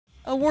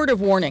A word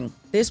of warning,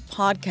 this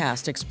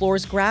podcast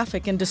explores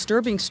graphic and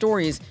disturbing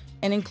stories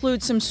and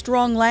includes some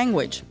strong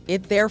language.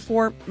 It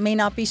therefore may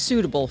not be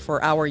suitable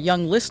for our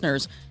young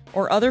listeners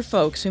or other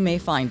folks who may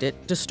find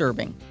it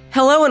disturbing.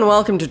 Hello and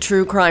welcome to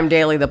True Crime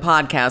Daily, the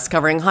podcast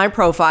covering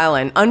high-profile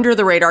and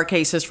under-the-radar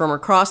cases from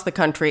across the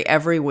country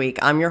every week.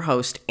 I'm your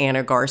host,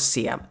 Ana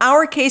Garcia.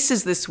 Our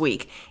cases this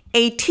week: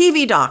 a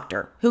TV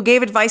doctor who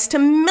gave advice to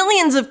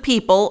millions of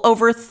people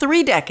over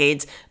 3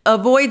 decades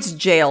avoids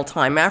jail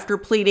time after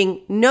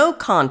pleading no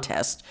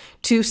contest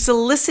to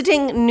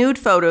soliciting nude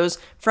photos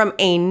from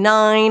a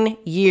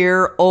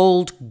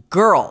 9-year-old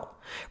girl.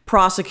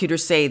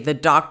 Prosecutors say the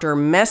doctor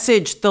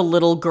messaged the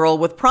little girl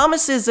with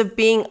promises of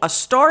being a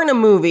star in a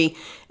movie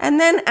and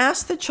then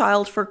asked the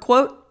child for,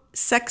 quote,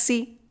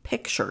 sexy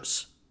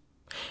pictures.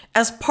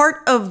 As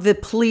part of the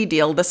plea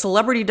deal, the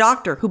celebrity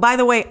doctor, who, by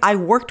the way, I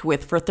worked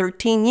with for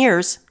 13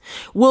 years,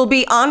 will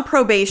be on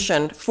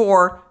probation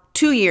for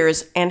 2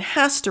 years and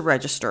has to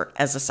register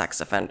as a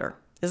sex offender.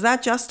 Is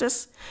that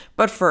justice?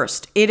 But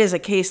first, it is a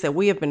case that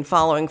we have been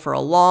following for a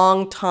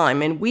long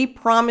time, and we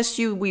promised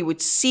you we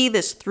would see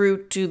this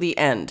through to the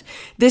end.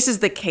 This is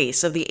the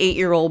case of the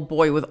 8-year-old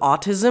boy with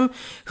autism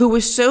who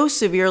was so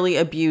severely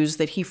abused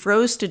that he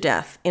froze to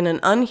death in an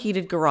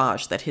unheated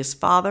garage that his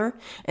father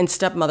and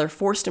stepmother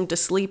forced him to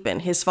sleep in.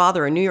 His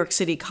father, a New York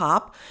City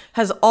cop,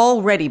 has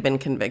already been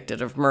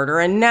convicted of murder,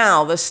 and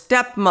now the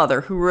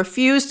stepmother, who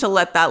refused to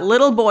let that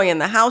little boy in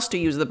the house to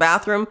use the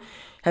bathroom,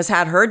 has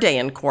had her day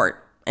in court.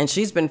 And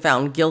she's been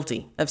found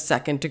guilty of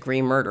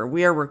second-degree murder.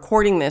 We are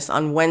recording this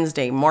on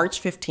Wednesday,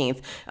 March 15th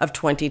of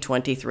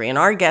 2023. And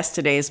our guest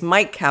today is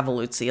Mike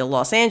Cavalluzzi, a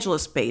Los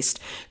Angeles-based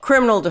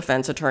criminal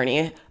defense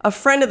attorney, a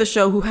friend of the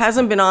show who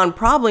hasn't been on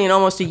probably in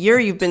almost a year.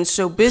 You've been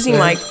so busy,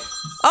 Mike.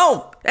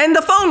 Oh, and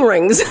the phone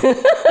rings.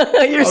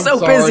 You're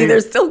so busy.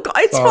 There's still.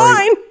 It's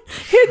fine.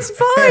 It's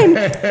fine.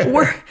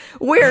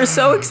 We're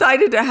so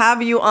excited to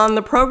have you on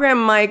the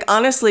program, Mike.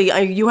 Honestly,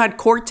 you had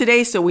court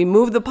today, so we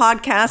moved the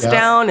podcast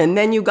down, and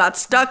then you got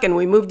stuck, and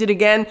we moved it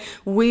again.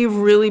 We've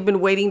really been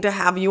waiting to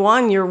have you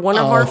on. You're one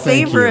of our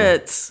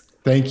favorites.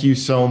 Thank you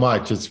so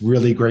much. It's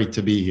really great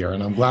to be here,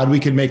 and I'm glad we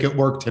could make it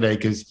work today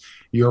because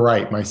you're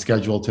right. My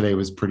schedule today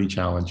was pretty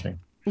challenging.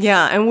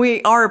 Yeah, and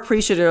we are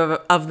appreciative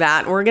of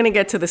that. We're going to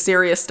get to the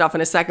serious stuff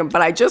in a second,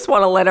 but I just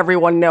want to let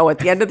everyone know at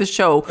the end of the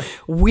show,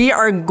 we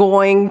are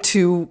going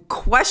to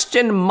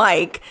question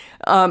Mike,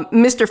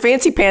 Mr.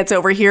 Fancy Pants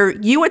over here.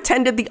 You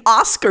attended the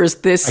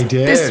Oscars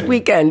this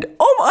weekend.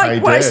 Oh my!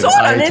 When I saw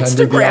it on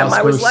Instagram,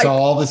 I was like, saw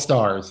all the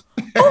stars.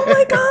 Oh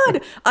my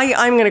God!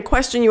 I'm going to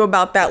question you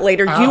about that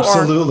later.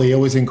 Absolutely, it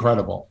was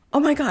incredible. Oh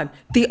my God.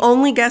 The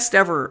only guest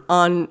ever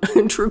on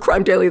True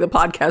Crime Daily, the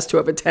podcast, to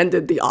have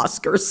attended the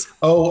Oscars.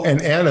 Oh,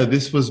 and Anna,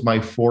 this was my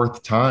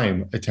 4th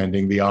time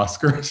attending the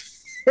Oscars.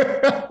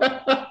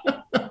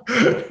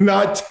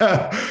 Not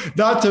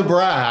to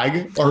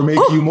brag or make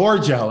you more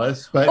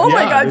jealous, but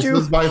this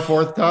was my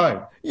 4th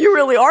time. You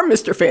really are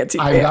Mr. Fancy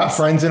Pants. I've got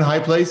friends in high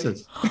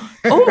places.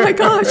 Oh my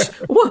gosh.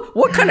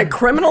 What kind of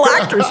criminal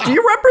actors do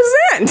you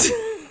represent?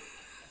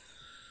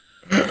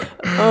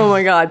 Oh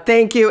my God.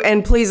 Thank you.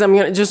 And please,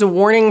 just a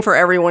warning for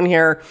everyone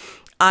here.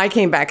 I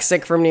came back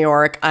sick from New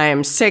York. I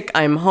am sick.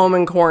 I'm home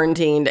and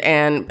quarantined.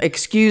 And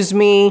excuse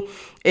me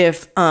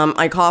if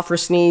I cough or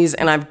sneeze.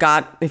 And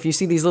if you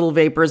see these little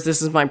vapors,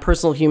 this is my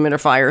personal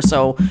humidifier.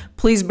 So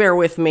please bear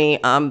with me.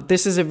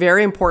 This is a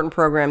very important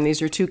program.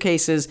 These are 2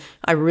 cases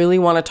I really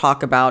want to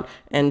talk about.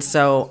 And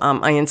so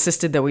I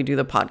insisted that we do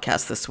the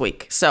podcast this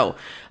week. So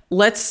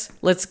let's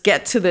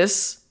get to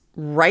this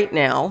right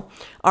now.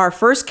 Our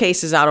first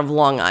case is out of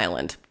Long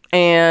Island,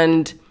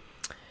 and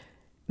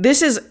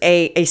this is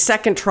a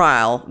second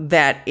trial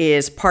that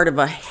is part of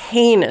a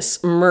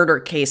heinous murder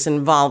case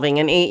involving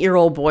an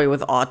 8-year-old boy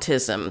with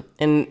autism.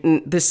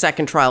 And this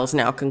second trial is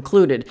now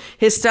concluded.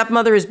 His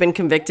stepmother has been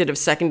convicted of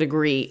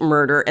second-degree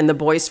murder, and the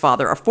boy's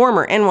father, a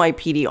former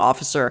NYPD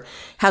officer,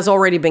 has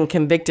already been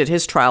convicted.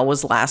 His trial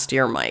was last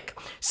year, Mike.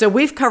 So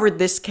we've covered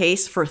this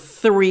case for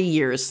 3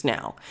 years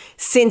now.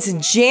 Since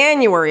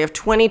January of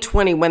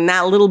 2020, when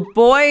that little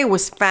boy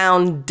was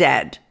found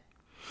dead,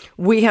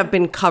 we have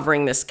been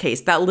covering this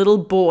case. That little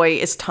boy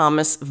is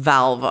Thomas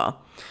Valva.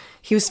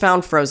 He was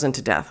found frozen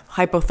to death,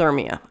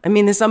 hypothermia. I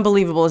mean, this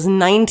unbelievable. It's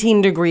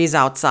 19 degrees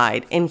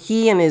outside. And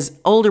he and his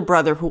older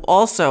brother, who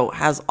also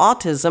has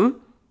autism,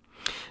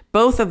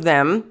 both of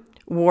them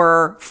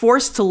were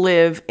forced to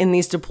live in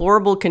these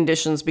deplorable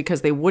conditions because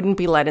they wouldn't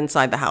be let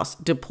inside the house.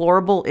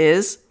 Deplorable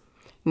is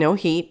no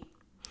heat,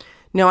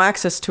 no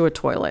access to a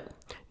toilet,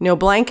 no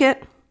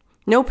blanket,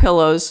 no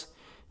pillows,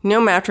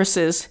 no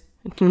mattresses,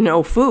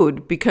 no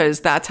food,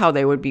 because that's how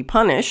they would be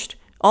punished.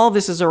 All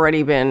this has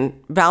already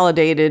been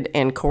validated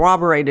and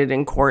corroborated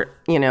in court.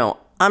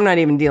 I'm not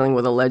even dealing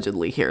with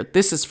allegedly here.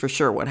 This is for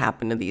sure what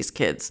happened to these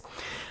kids.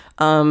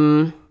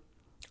 Honestly,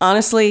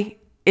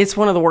 it's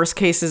one of the worst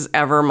cases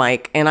ever,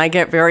 Mike, and I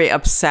get very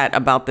upset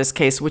about this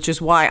case, which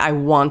is why I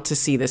want to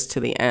see this to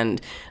the end.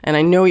 And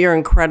I know you're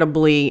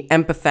incredibly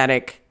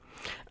empathetic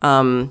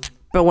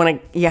But when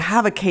you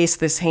have a case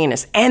this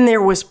heinous, and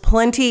there was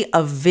plenty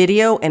of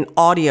video and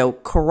audio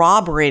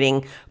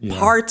corroborating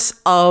parts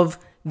of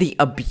the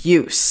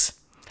abuse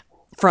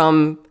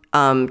from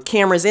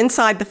cameras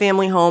inside the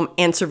family home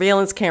and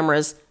surveillance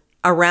cameras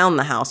around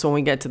the house when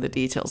we get to the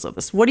details of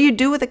this. What do you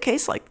do with a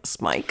case like this,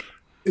 Mike?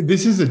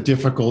 This is a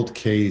difficult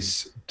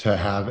case to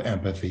have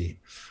empathy,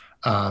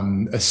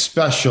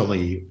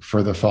 especially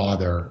for the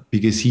father,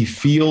 because he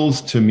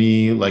feels to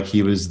me like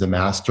he was the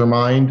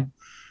mastermind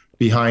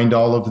behind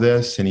all of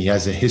this, and he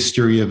has a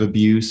history of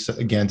abuse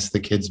against the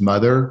kid's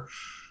mother.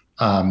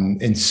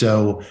 And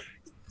so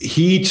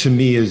he, to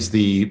me, is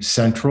the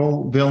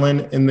central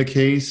villain in the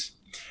case.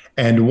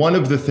 And one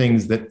of the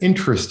things that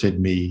interested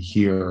me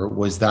here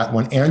was that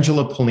when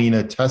Angela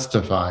Polina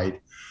testified,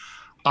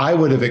 I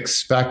would have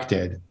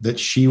expected that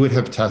she would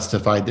have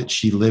testified that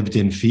she lived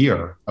in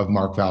fear of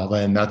Mark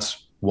Valva, and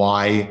that's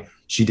why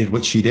she did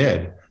what she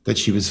did, that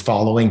she was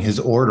following his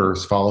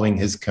orders, following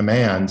his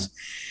commands.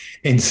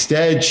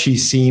 Instead, she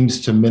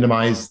seems to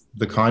minimize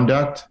the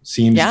conduct,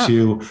 seems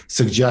to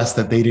suggest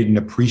that they didn't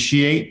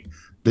appreciate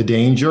the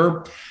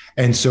danger.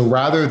 And so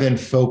rather than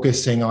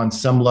focusing on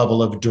some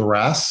level of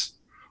duress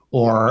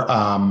or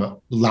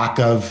lack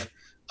of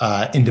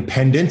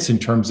independence in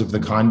terms of the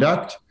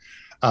conduct,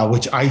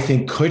 which I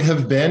think could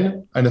have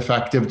been an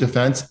effective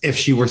defense if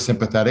she were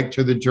sympathetic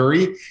to the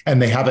jury,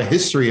 and they have a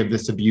history of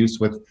this abuse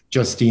with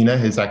Justina,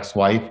 his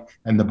ex-wife,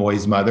 and the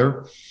boy's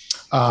mother,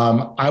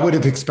 I would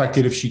have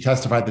expected if she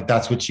testified that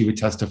that's what she would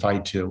testify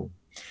to.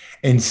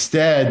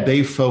 Instead,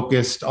 they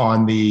focused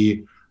on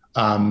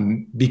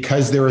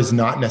because there is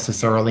not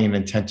necessarily an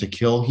intent to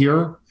kill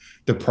here,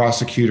 the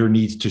prosecutor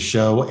needs to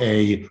show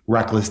a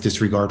reckless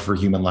disregard for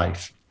human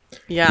life.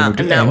 Yeah,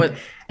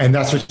 and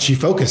that's what she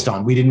focused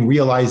on. We didn't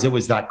realize it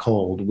was that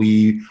cold.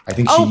 I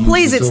think. Oh,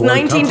 please! It's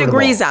 19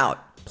 degrees out.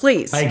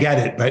 Please. I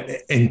get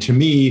it, and to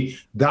me,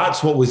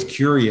 that's what was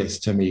curious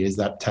to me, is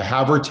that to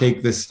have her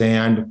take the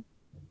stand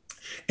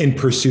in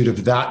pursuit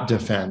of that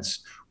defense,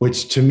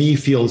 which to me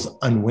feels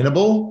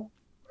unwinnable,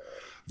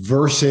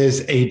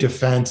 versus a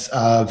defense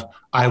of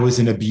I was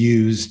an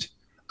abused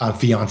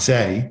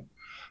fiance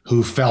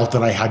who felt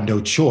that I had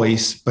no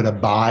choice but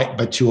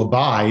to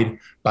abide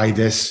by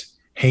this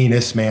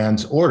heinous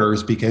man's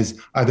orders, because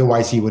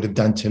otherwise he would have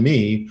done to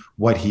me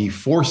what he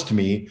forced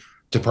me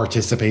to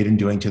participate in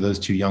doing to those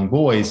two young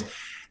boys.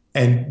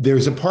 And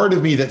there's a part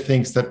of me that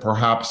thinks that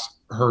perhaps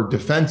her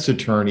defense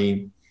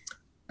attorney,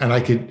 and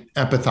I could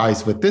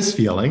empathize with this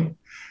feeling,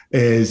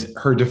 is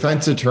her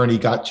defense attorney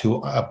got to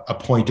a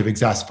point of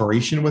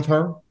exasperation with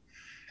her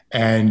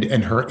and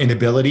her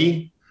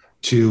inability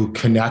to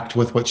connect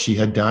with what she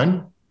had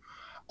done,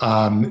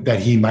 that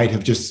he might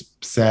have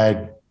just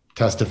said,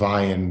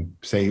 testify and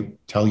say,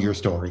 tell your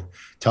story,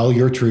 tell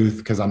your truth,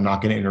 because I'm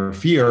not going to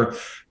interfere.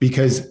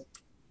 Because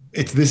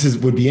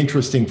would be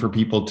interesting for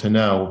people to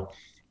know.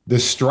 The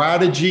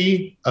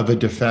strategy of a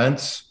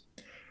defense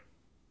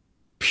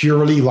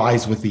purely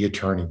lies with the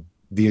attorney.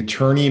 The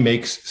attorney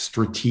makes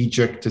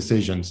strategic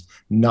decisions,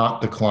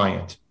 not the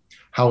client.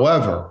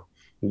 However,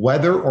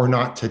 whether or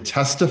not to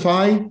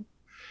testify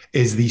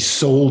is the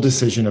sole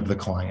decision of the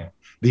client.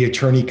 The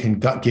attorney can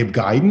give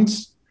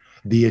guidance,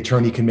 the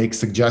attorney can make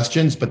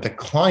suggestions, but the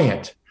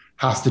client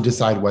has to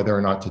decide whether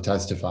or not to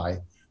testify.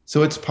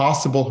 So it's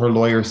possible her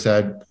lawyer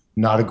said,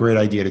 not a great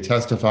idea to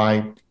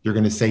testify. You're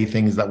going to say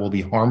things that will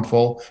be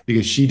harmful,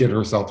 because she did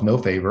herself no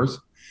favors.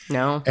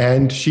 No.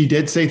 And she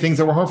did say things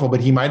that were harmful,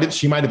 but she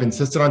might have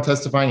insisted on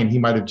testifying, and he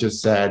might have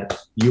just said,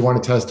 you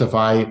want to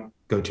testify,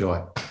 go to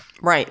it.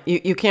 Right.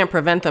 You can't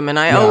prevent them. And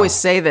I always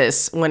say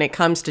this when it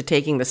comes to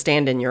taking the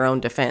stand in your own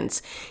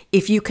defense.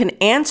 If you can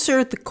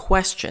answer the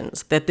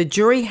questions that the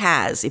jury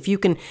has, if you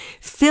can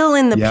fill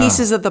in the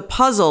pieces of the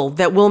puzzle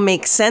that will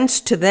make sense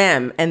to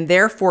them, and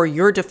therefore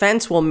your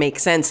defense will make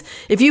sense,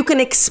 if you can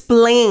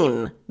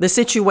explain the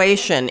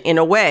situation in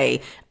a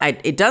way,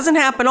 it doesn't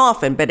happen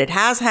often, but it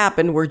has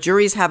happened where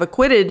juries have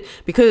acquitted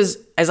because,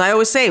 as I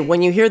always say,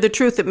 when you hear the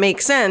truth, it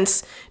makes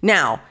sense.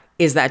 Now,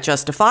 is that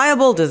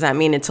justifiable? Does that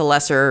mean it's a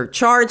lesser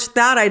charge?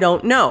 That I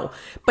don't know.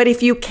 But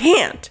if you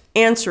can't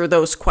answer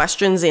those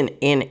questions in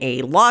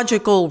a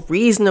logical,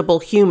 reasonable,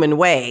 human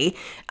way,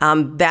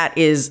 that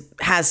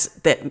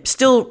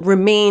still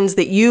remains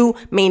that you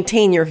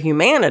maintain your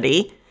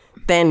humanity,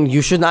 then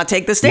you should not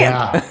take the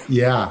stand.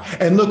 Yeah.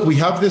 And look, we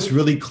have this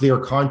really clear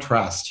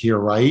contrast here,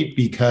 right?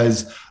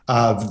 Because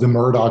of the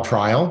Murdaugh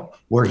trial,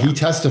 where he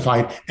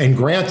testified, and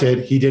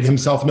granted, he did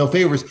himself no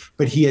favors,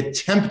 but he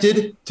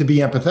attempted to be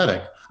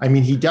empathetic. I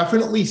mean, he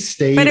definitely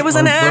stayed. But it was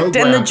an act,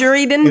 and the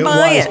jury didn't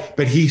buy it.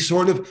 But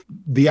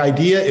the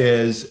idea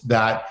is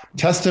that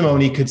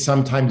testimony could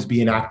sometimes be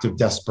an act of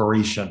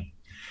desperation.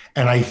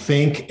 And I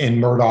think in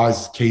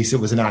Murdaugh's case, it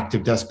was an act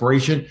of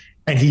desperation,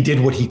 and he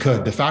did what he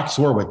could. The facts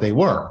were what they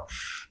were.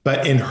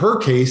 But in her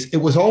case, it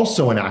was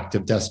also an act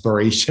of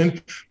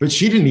desperation, but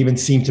she didn't even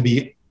seem to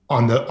be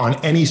on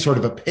any sort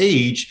of a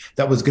page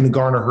that was going to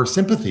garner her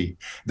sympathy.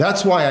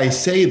 That's why I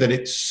say that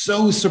it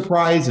so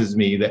surprises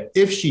me that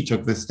if she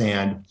took the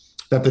stand,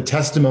 that the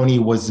testimony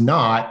was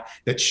not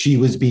that she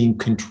was being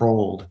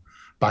controlled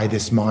by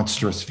this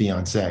monstrous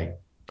fiance.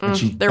 And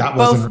They're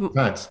wasn't her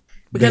defense.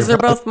 Because they're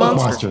both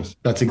monsters.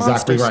 That's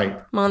exactly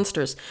right.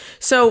 Monsters.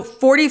 So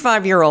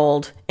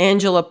 45-year-old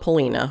Angela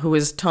Polina, who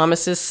is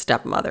Thomas's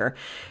stepmother,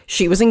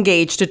 she was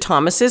engaged to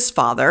Thomas's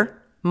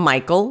father,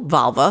 Michael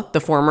Valva,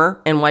 the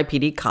former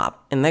NYPD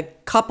cop. And the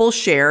couple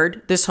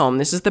shared this home.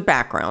 This is the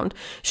background.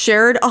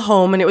 Shared a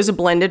home, and it was a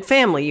blended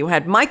family. You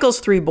had Michael's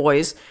 3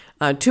 boys,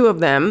 2 of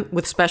them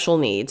with special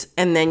needs,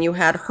 and then you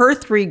had her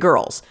 3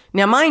 girls.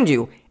 Now, mind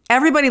you,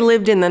 everybody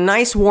lived in the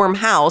nice warm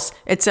house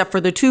except for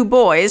the 2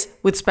 boys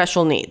with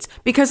special needs,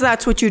 because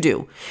that's what you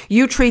do.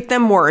 You treat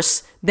them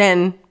worse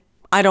than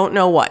I don't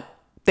know what.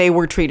 They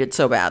were treated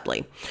so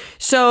badly.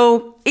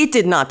 So it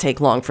did not take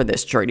long for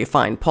this jury to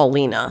find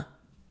Paulina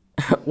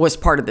was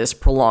part of this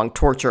prolonged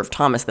torture of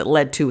Thomas that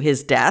led to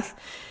his death.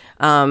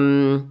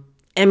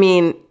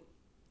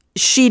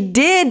 She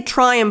did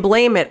try and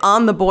blame it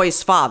on the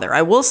boy's father.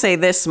 I will say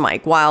this,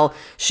 Mike, while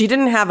she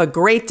didn't have a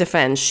great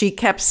defense, she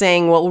kept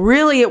saying, well,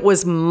 really, it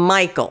was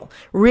Michael.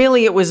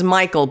 Really, it was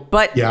Michael.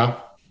 But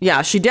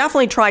yeah, she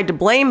definitely tried to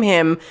blame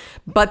him.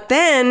 But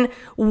then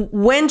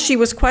when she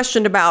was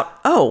questioned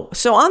about,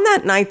 so on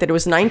that night that it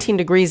was 19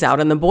 degrees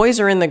out and the boys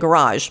are in the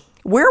garage,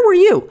 where were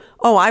you?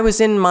 Oh, I was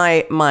in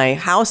my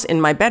house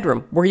in my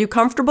bedroom. Were you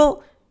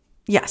comfortable?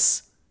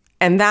 Yes.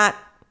 And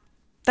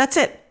that's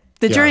it.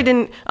 The jury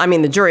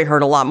the jury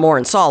heard a lot more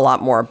and saw a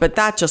lot more, but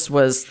that just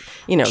was,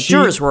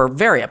 jurors were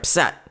very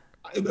upset.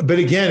 But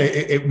again,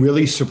 it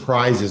really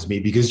surprises me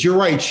because you're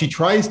right. She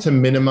tries to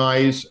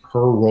minimize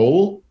her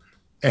role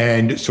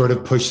and sort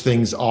of push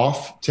things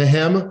off to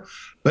him,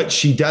 but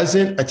she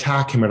doesn't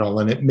attack him at all.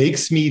 And it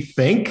makes me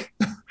think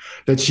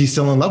that she's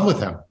still in love with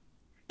him.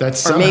 That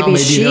somehow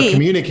maybe they're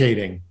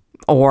communicating.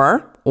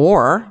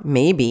 Or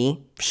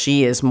maybe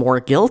she is more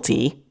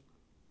guilty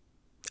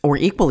or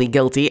equally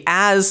guilty,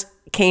 as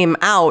came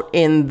out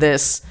in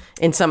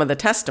some of the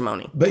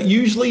testimony. But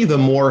usually the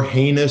more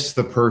heinous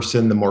the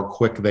person, the more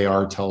quick they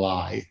are to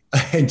lie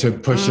and to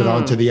push it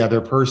onto the other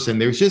person.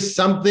 There's just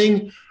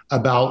something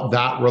about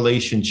that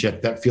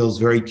relationship that feels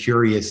very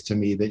curious to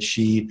me, that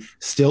she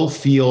still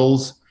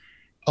feels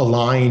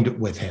aligned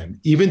with him,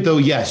 even though,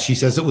 yes, she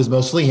says it was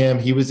mostly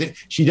him.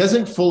 She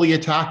doesn't fully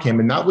attack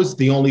him. And that was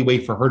the only way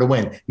for her to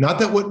win. Not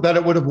that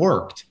it would have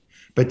worked,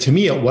 but to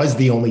me, it was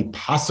the only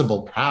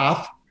possible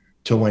path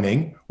to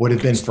winning would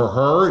have been for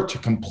her to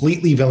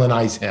completely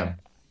villainize him.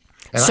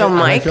 And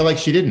Mike, I feel like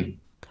she didn't.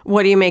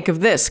 What do you make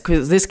of this?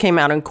 Because this came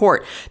out in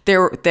court.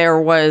 There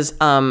was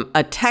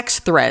a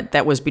text thread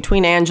that was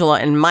between Angela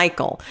and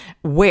Michael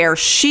where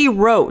she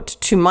wrote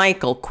to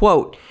Michael,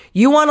 quote,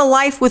 "You want a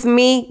life with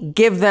me?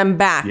 Give them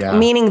back." Yeah.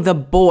 Meaning the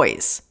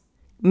boys.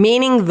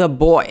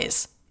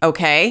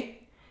 Okay?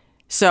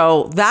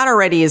 So that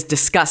already is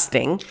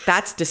disgusting.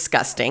 That's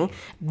disgusting.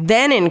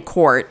 Then in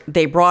court,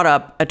 they brought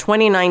up a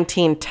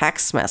 2019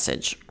 text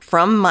message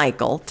from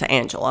Michael to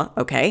Angela,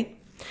 okay?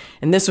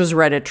 And this was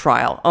read at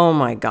trial. Oh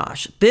my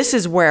gosh. This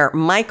is where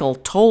Michael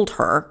told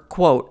her,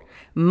 quote,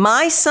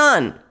 "My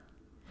son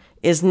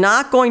is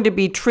not going to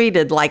be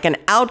treated like an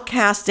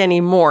outcast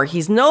anymore.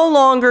 He's no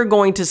longer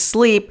going to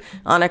sleep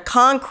on a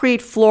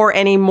concrete floor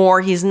anymore.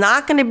 He's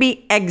not going to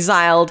be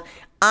exiled.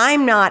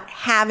 I'm not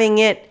having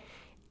it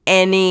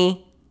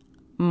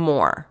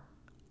anymore."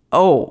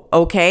 Oh,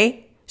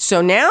 okay.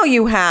 So now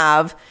you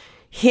have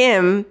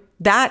him,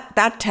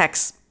 that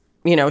text,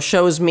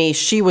 shows me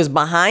she was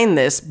behind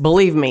this.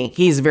 Believe me,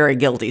 he's very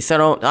guilty.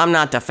 So I'm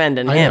not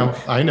defending him.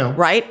 I know.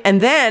 Right? And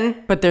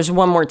then, but there's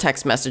one more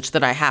text message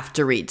that I have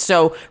to read.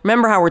 So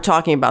remember how we're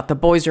talking about the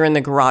boys are in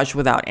the garage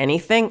without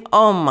anything?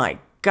 Oh my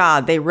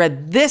God, they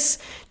read this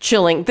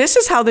chilling. This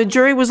is how the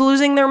jury was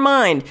losing their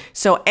mind.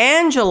 So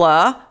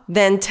Angela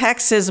then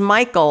texts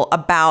Michael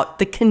about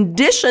the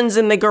conditions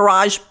in the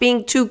garage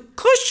being too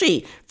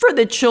cushy for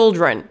the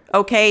children,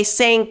 okay?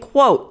 Saying,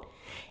 quote,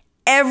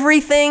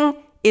 "Everything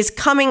is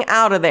coming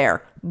out of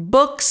there.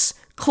 Books,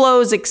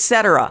 clothes,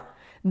 etc.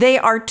 They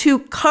are too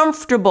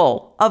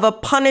comfortable of a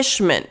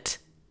punishment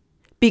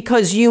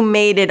because you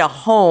made it a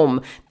home.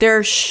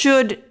 There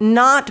should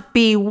not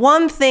be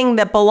one thing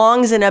that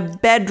belongs in a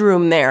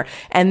bedroom there."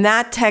 And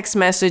that text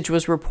message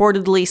was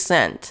reportedly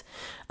sent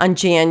on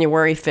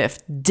January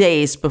 5th,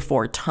 days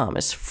before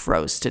Thomas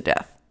froze to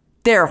death.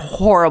 They're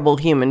horrible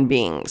human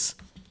beings.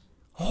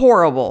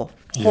 Horrible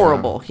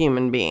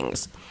human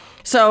beings.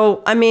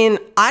 So, I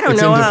don't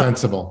know. It's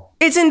indefensible.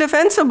 It's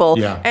indefensible.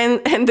 Yeah. And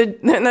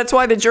that's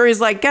why the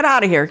jury's like, get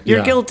out of here.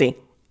 You're guilty.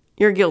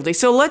 You're guilty.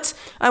 So let's,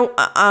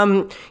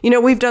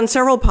 we've done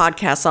several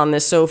podcasts on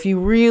this. So if you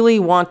really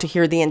want to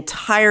hear the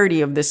entirety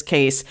of this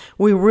case,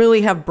 we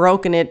really have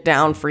broken it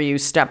down for you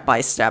step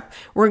by step.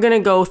 We're going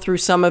to go through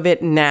some of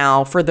it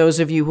now for those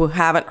of you who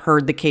haven't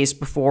heard the case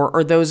before,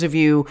 or those of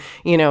you,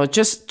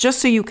 just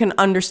so you can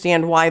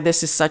understand why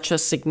this is such a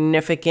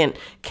significant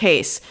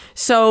case.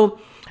 So,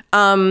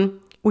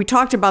 we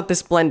talked about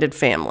this blended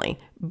family,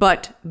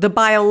 but the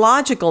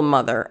biological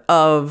mother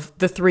of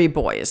the 3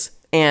 boys,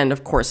 and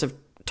of course of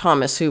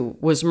Thomas, who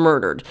was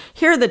murdered.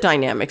 Here are the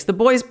dynamics. The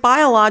boy's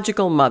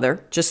biological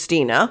mother,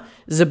 Justina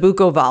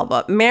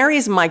Zabuko-Valba,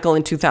 marries Michael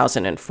in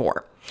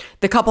 2004.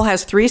 The couple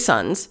has 3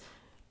 sons.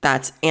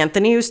 That's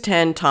Anthony, who's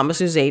 10, Thomas,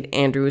 who's 8,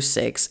 Andrew, who's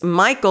 6.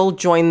 Michael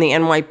joined the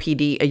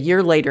NYPD a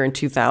year later in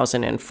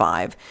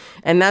 2005.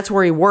 And that's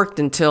where he worked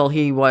until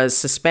he was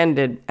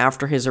suspended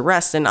after his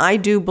arrest. And I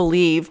do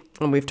believe,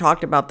 and we've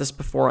talked about this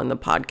before on the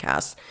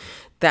podcast,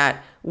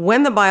 that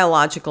when the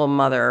biological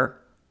mother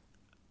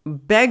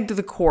begged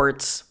the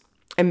courts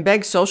and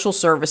begged social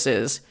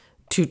services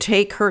to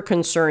take her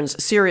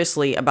concerns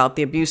seriously about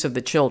the abuse of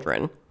the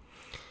children,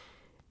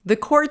 the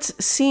courts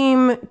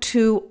seem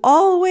to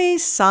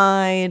always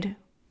side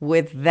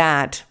with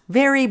that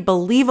very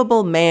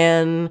believable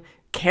man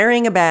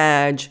carrying a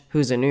badge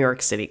who's a New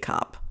York City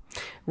cop,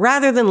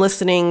 rather than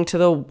listening to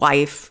the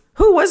wife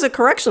who was a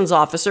corrections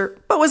officer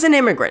but was an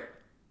immigrant.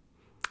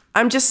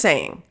 I'm just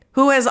saying,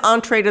 who has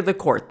entree to the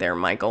court there,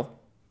 Michael?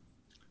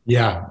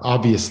 Yeah,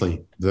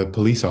 obviously, the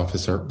police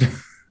officer.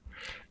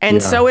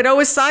 And so it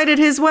always sided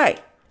his way.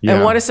 Yeah.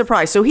 And what a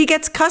surprise. So he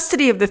gets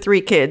custody of the 3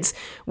 kids,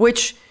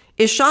 which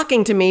is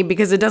shocking to me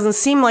because it doesn't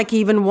seem like he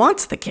even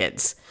wants the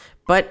kids.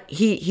 But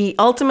he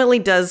ultimately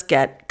does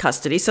get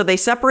custody. So they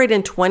separate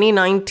in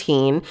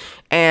 2019,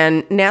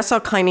 and Nassau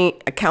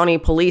County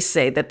Police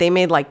say that they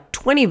made like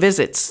 20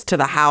 visits to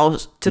the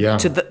house, to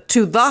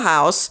the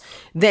house,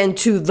 then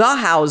to the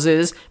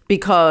houses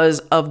because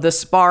of the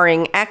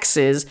sparring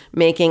exes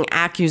making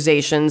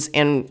accusations,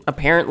 and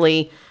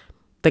apparently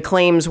the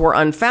claims were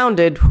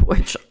unfounded,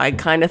 which I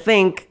kind of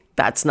think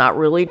that's not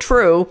really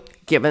true,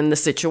 given the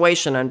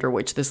situation under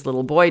which this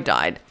little boy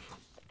died.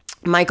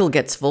 Michael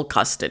gets full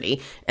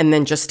custody, and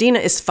then Justina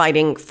is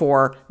fighting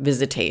for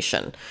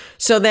visitation.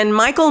 So then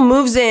Michael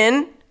moves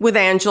in with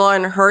Angela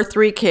and her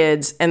 3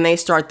 kids, and they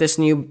start this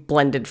new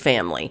blended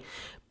family.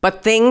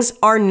 But things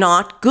are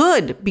not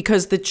good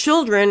because the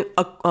children,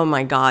 oh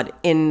my God,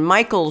 in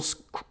Michael's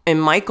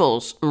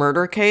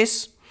murder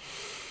case,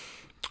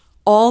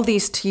 all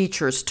these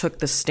teachers took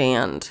the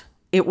stand.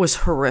 It was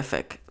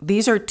horrific.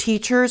 These are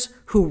teachers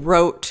who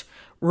wrote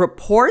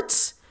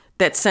reports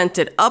that sent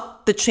it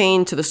up the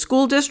chain to the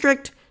school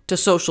district, to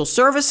social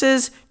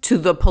services, to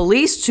the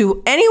police,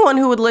 to anyone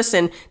who would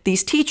listen.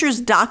 These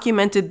teachers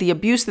documented the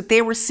abuse that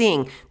they were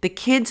seeing. The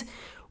kids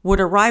would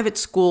arrive at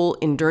school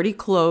in dirty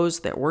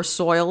clothes that were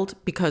soiled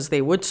because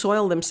they would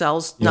soil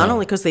themselves, not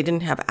only because they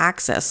didn't have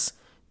access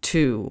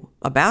to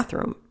a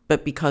bathroom,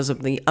 but because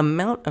of the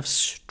amount of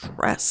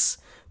stress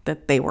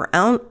that they were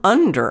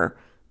under.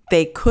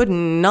 They could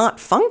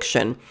not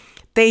function.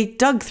 They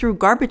dug through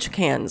garbage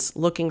cans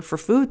looking for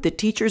food. The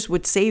teachers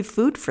would save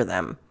food for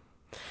them.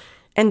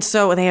 And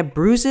so they had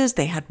bruises,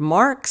 they had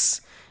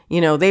marks.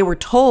 They were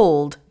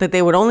told that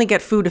they would only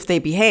get food if they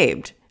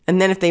behaved.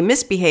 And then if they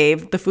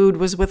misbehaved, the food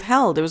was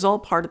withheld. It was all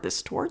part of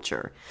this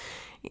torture.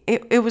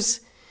 It was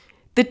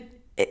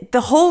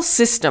the whole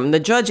system. The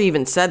judge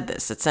even said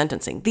this at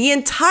sentencing. The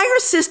entire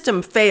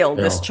system failed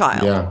this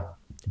child. Yeah.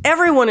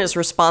 Everyone is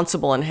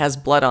responsible and has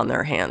blood on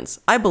their hands.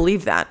 I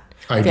believe that.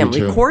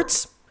 Family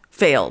courts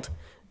failed.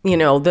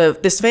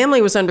 This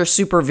family was under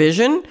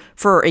supervision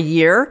for a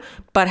year,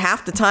 but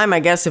half the time,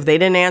 I guess, if they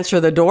didn't answer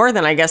the door,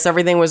 then I guess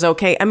everything was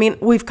okay. I mean,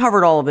 we've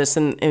covered all of this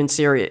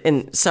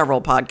in several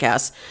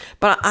podcasts,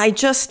 but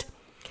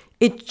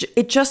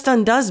it just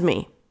undoes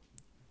me,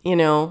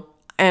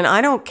 and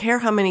I don't care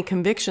how many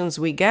convictions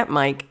we get,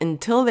 Mike,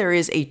 until there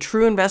is a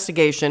true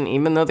investigation,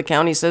 even though the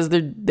county says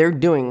they're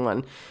doing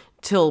one,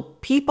 till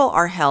people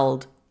are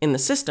held in the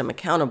system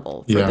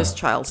accountable for this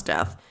child's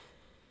death,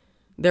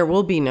 there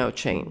will be no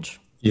change.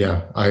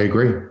 Yeah, I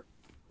agree.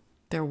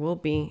 There will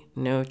be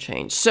no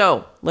change.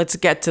 So let's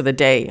get to the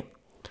day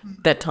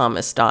that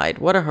Thomas died.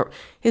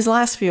 His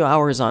last few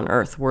hours on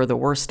Earth were the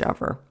worst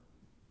ever.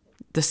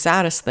 The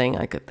saddest thing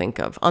I could think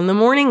of. On the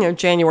morning of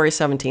January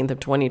 17th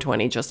of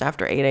 2020, just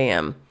after 8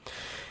 a.m.,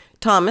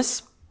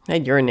 Thomas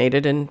had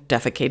urinated and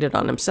defecated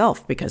on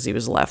himself because he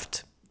was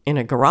left in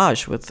a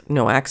garage with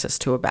no access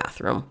to a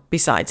bathroom.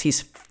 Besides,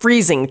 he's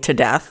freezing to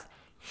death.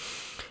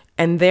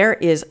 And there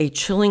is a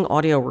chilling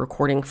audio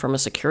recording from a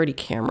security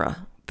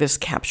camera, this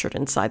captured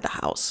inside the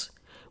house,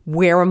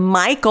 where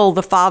Michael,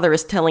 the father,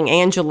 is telling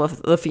Angela,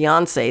 the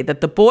fiance,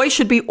 that the boy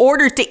should be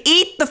ordered to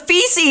eat the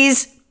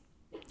feces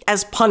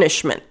as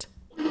punishment.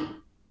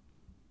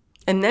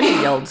 And then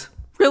he yelled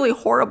really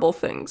horrible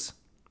things.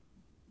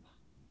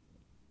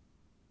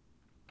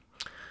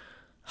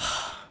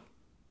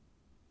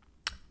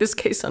 This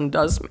case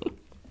undoes me.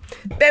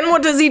 Then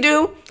what does he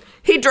do?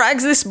 He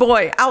drags this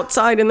boy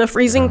outside in the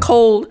freezing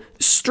cold,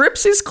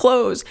 strips his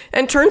clothes,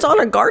 and turns on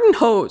a garden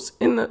hose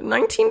in the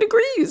 19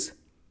 degrees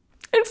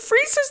and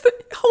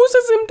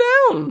hoses him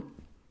down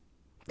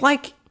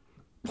like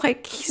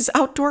he's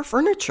outdoor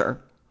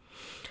furniture.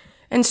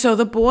 And so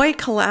the boy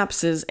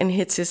collapses and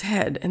hits his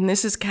head, and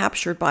this is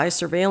captured by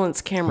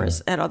surveillance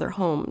cameras at other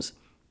homes.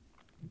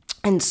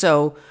 And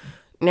so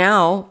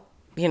now,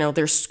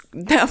 there's,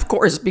 of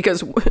course,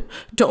 because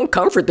don't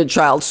comfort the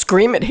child,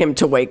 scream at him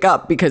to wake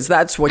up, because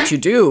that's what you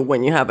do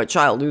when you have a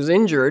child who's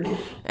injured.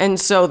 And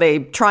so they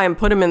try and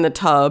put him in the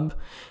tub.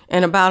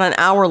 And about an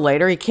hour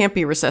later, he can't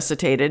be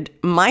resuscitated.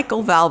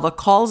 Michael Valva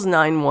calls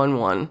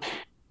 911,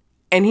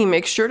 and he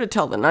makes sure to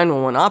tell the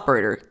 911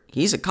 operator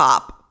he's a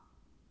cop.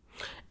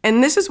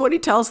 And this is what he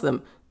tells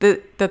them,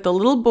 that the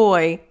little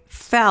boy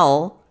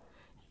fell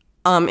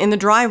in the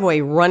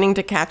driveway running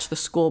to catch the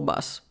school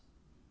bus.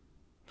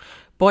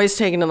 Boy's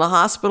taken to the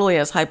hospital. He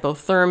has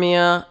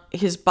hypothermia.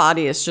 His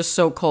body is just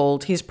so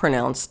cold. He's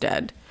pronounced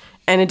dead.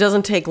 And it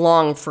doesn't take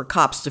long for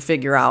cops to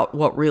figure out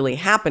what really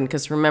happened,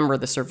 because remember,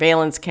 the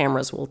surveillance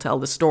cameras will tell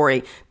the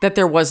story that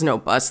there was no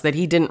bus, that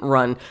he didn't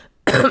run.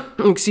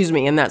 Excuse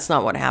me. And that's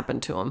not what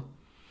happened to him.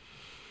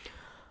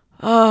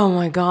 Oh,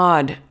 my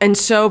God. And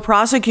so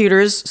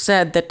prosecutors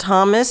said that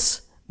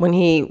Thomas, when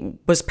he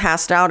was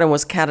passed out and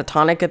was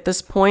catatonic at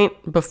this point,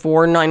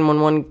 before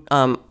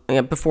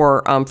 911,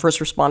 before first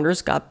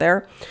responders got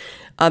there,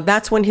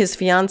 that's when his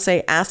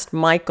fiance asked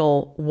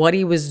Michael what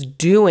he was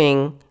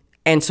doing.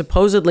 And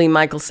supposedly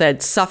Michael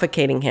said,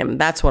 suffocating him.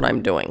 That's what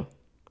I'm doing.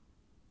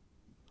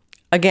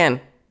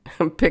 Again,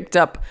 picked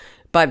up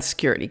by the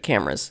security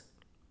cameras.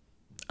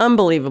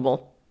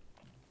 Unbelievable.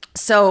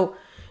 So,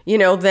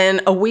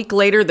 then a week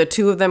later, the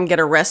two of them get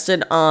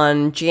arrested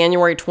on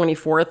January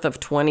 24th of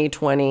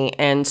 2020.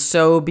 And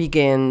so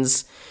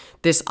begins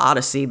this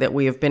odyssey that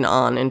we have been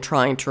on in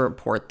trying to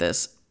report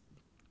this.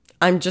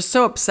 I'm just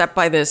so upset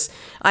by this.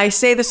 I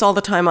say this all the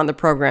time on the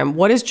program.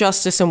 What is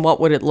justice and what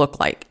would it look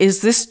like?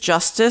 Is this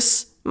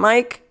justice,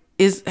 Mike?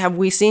 Have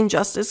we seen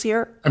justice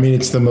here? I mean,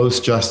 it's the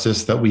most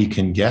justice that we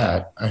can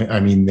get. I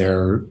mean,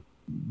 there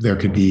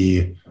could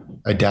be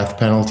a death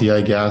penalty,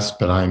 I guess,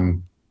 but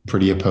I'm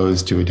pretty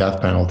opposed to a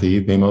death penalty.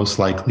 They most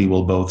likely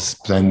will both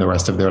spend the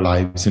rest of their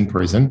lives in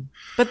prison.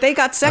 But they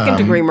got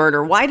second-degree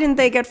murder. Why didn't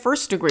they get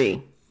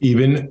first-degree?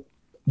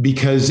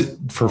 Because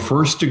for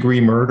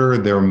first-degree murder,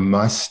 there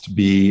must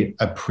be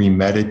a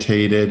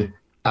premeditated,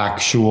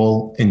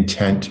 actual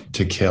intent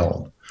to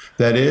kill.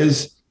 That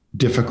is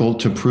difficult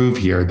to prove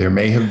here. There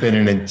may have been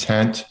an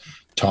intent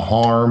to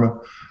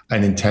harm,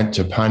 an intent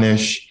to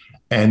punish,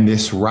 and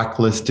this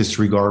reckless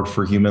disregard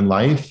for human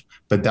life.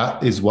 But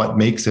that is what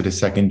makes it a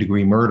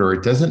second-degree murder.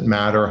 It doesn't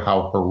matter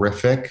how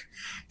horrific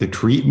the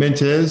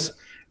treatment is.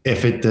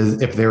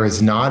 If there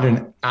is not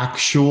an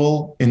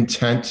actual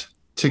intent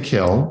to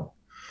kill,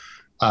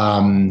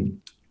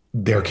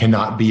 there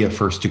cannot be a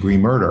first-degree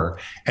murder.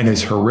 And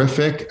as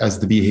horrific as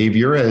the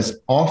behavior is,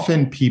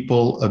 often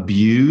people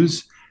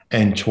abuse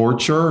and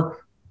torture,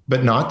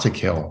 but not to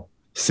kill,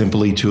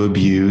 simply to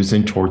abuse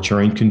and torture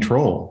and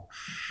control.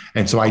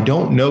 And so I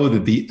don't know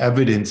that the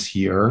evidence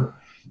here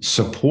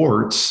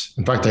supports,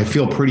 in fact, I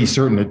feel pretty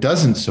certain it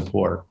doesn't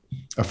support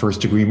a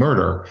first-degree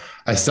murder.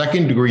 A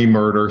second-degree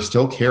murder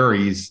still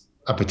carries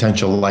a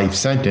potential life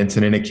sentence.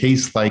 And in a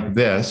case like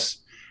this,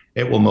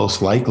 it will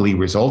most likely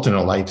result in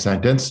a life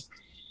sentence.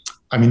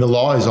 I mean, the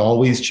law is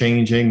always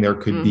changing. There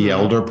could be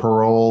elder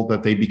parole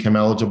that they become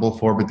eligible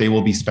for, but they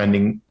will be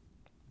spending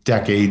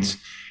decades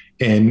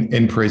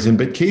in prison.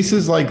 But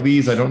cases like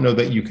these, I don't know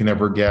that you can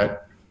ever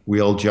get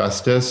real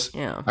justice.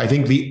 Yeah. I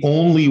think the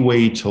only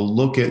way to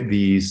look at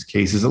these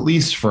cases, at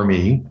least for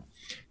me,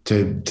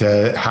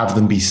 to have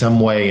them be some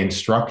way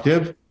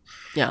instructive,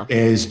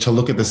 is to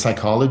look at the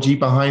psychology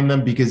behind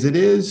them, because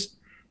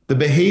the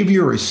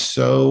behavior is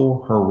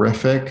so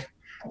horrific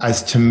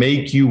as to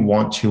make you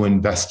want to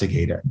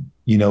investigate it.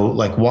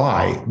 Like,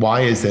 why?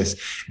 Why is this?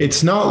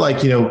 It's not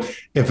like,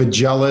 if a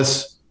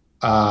jealous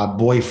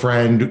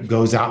boyfriend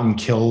goes out and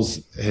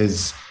kills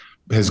his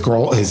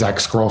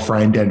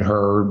ex-girlfriend and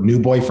her new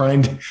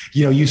boyfriend,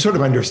 you sort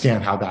of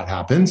understand how that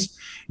happens.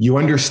 You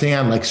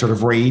understand, like, sort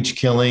of rage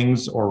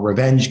killings or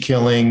revenge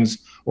killings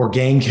or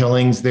gang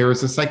killings. There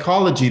is a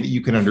psychology that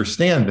you can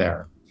understand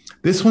there.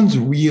 This one's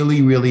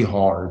really, really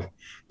hard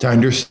to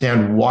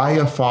understand why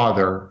a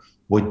father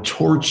would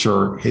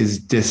torture his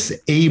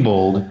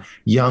disabled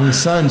young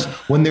sons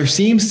when there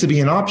seems to be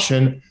an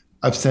option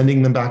of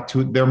sending them back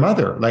to their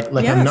mother. Like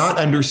yes. I'm not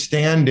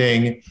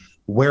understanding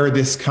where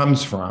this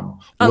comes from.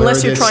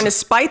 Unless you're trying to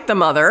spite the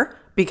mother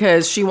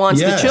because she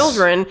wants the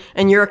children,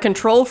 and you're a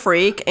control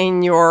freak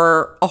and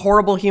you're a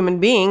horrible human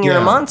being. You're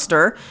a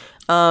monster.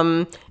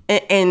 And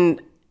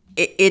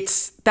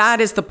that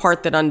is the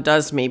part that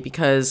undoes me,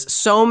 because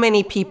so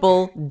many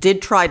people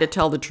did try to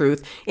tell the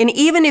truth. And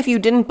even if you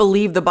didn't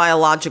believe the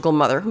biological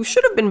mother, who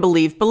should have been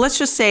believed, but let's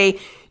just say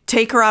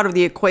take her out of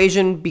the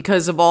equation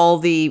because of all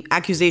the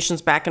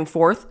accusations back and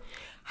forth.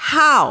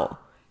 How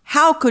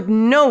could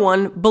no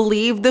one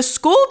believe the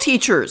school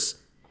teachers?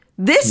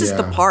 This is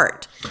the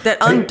part that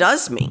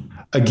undoes me.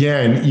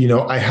 Again,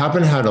 I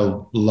haven't had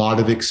a lot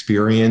of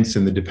experience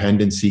in the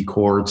dependency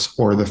courts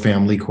or the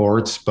family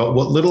courts, but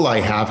what little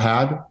I have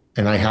had,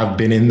 and I have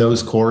been in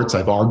those courts,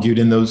 I've argued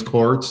in those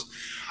courts.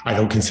 I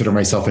don't consider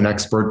myself an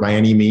expert by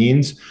any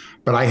means,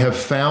 but I have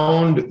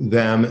found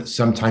them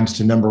sometimes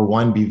to, number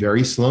one, be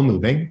very slow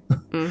moving,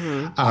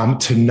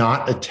 to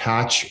not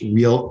attach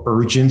real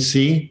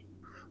urgency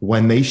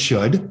when they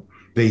should.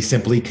 They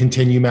simply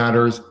continue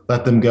matters,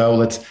 let them go.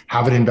 Let's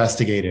have it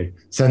investigated.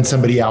 Send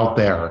somebody out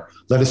there.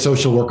 Let a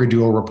social worker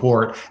do a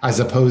report, as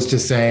opposed to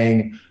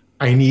saying,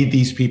 I need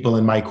these people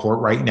in my court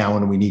right now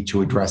and we need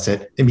to address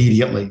it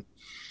immediately.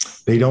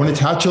 They don't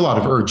attach a lot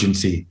of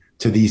urgency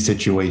to these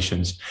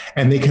situations.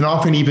 And they can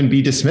often even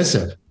be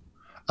dismissive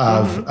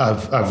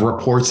of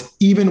reports,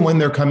 even when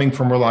they're coming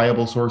from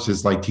reliable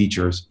sources like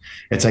teachers.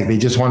 It's like they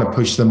just want to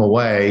push them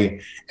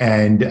away.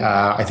 And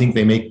I think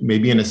they make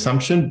maybe an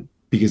assumption,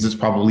 because it's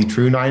probably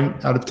true 9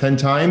 out of 10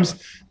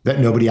 times, that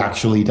nobody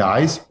actually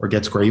dies or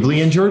gets gravely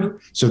injured.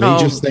 So they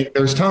just think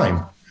there's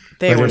time.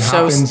 They were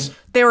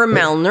they were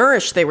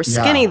malnourished. They were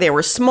skinny. They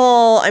were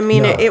small. I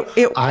mean,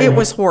 it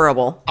was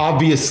horrible.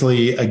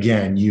 Obviously,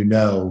 again, you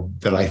know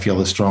that I feel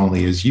as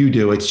strongly as you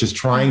do. It's just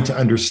trying to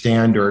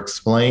understand or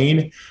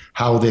explain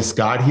how this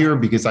got here,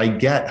 because I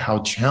get how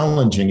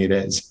challenging it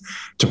is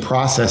to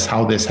process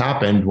how this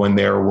happened when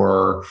there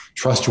were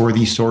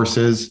trustworthy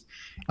sources,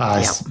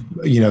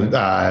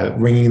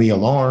 ringing the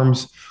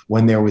alarms,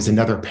 when there was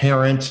another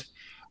parent,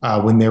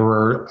 when there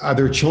were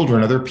other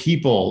children, other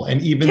people,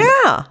 and even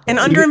and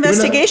under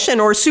investigation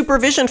or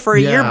supervision for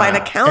a year by the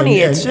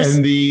county. And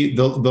the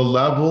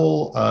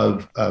level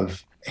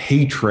of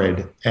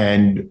hatred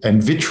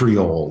and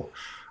vitriol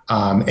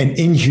and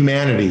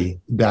inhumanity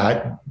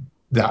that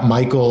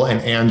Michael and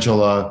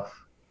Angela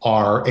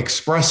are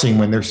expressing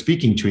when they're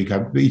speaking to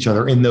each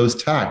other in those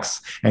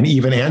texts, and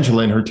even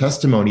Angela in her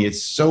testimony,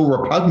 it's so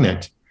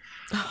repugnant.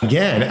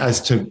 Again, as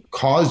to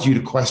cause you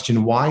to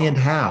question why and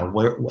how.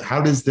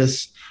 How does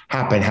this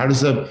happen? How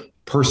does a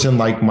person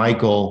like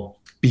Michael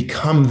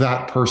become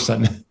that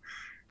person?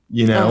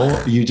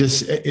 You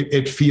just,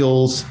 it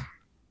feels,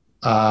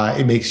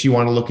 it makes you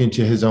want to look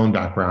into his own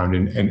background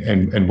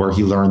and where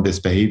he learned this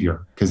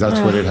behavior, because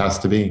that's what it has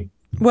to be.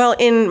 Well,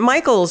 in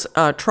Michael's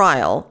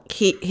trial,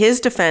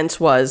 his defense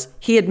was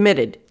he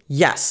admitted,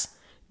 yes,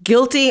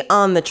 guilty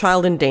on the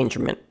child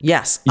endangerment.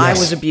 Yes, I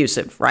was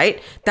abusive,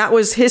 right? That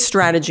was his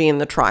strategy in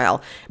the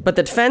trial. But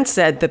the defense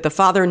said that the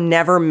father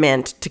never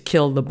meant to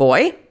kill the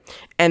boy,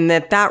 and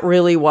that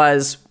really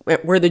was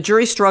where the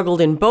jury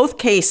struggled in both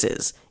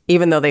cases,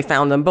 even though they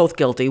found them both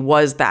guilty,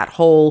 was that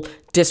whole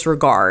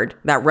disregard,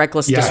 that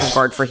reckless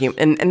disregard for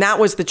human. And that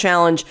was the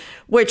challenge,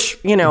 which,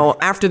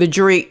 after the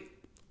jury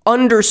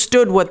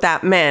understood what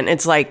that meant,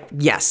 it's like,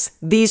 yes,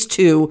 these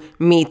two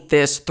meet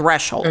this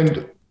threshold.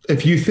 And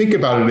if you think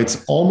about it,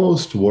 it's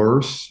almost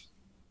worse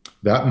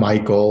that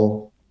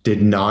Michael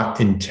did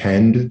not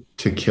intend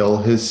to kill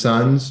his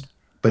sons,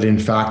 but in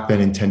fact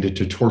then intended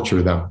to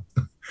torture them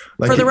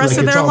for the rest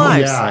of their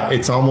lives. Yeah,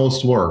 it's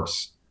almost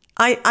worse.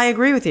 I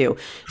agree with you.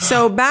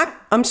 So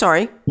I'm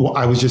sorry. Well,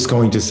 I was just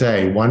going to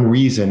say, one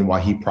reason why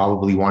he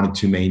probably wanted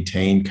to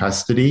maintain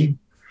custody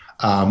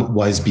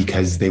was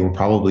because they were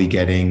probably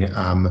getting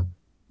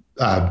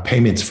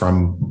payments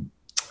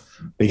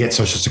they get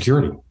Social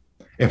Security.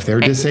 If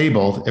they're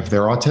disabled, if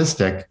they're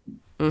autistic,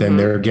 then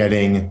they're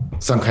getting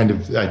some kind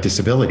of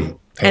disability.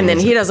 And then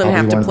he doesn't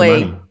have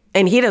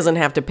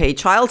to pay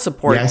child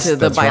support to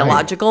the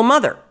biological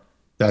mother.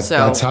 That's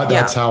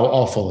how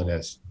awful it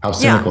is. How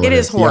cynical it is. It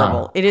is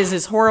horrible. Yeah. It is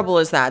as horrible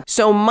as that.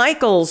 So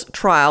Michael's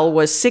trial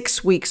was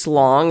 6 weeks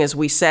long. As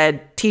we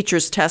said,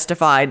 teachers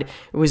testified.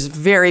 It was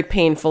very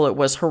painful. It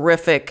was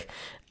horrific.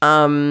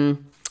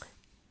 And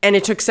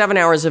it took 7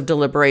 hours of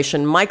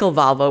deliberation. Michael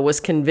Valva was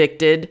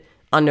convicted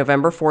on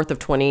November 4th of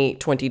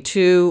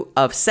 2022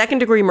 of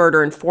second-degree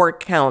murder and 4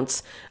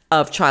 counts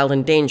of child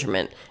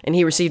endangerment. And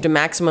he received a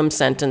maximum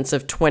sentence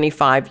of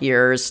 25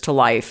 years to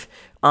life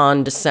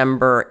on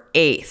December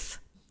 8th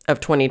of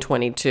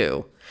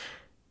 2022.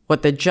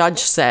 What the judge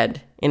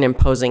said in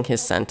imposing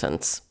his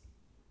sentence,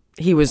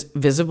 he was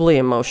visibly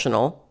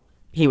emotional.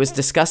 He was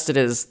disgusted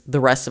as the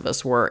rest of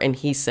us were. And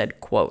he said,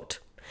 quote,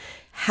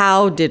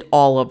 "How did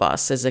all of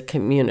us as a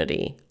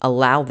community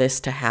allow this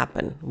to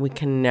happen? We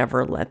can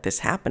never let this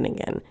happen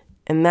again."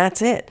 And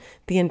that's it.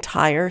 The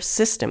entire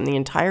system, the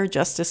entire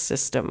justice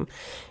system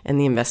and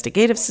the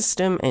investigative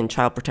system and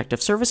child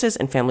protective services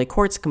and family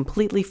courts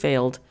completely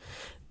failed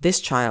this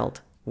child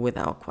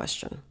without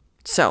question.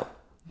 So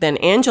then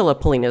Angela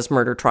Polina's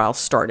murder trial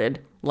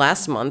started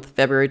last month,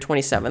 February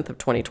 27th of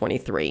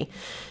 2023.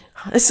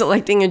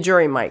 Selecting a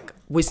jury, Mike,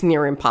 was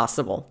near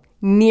impossible.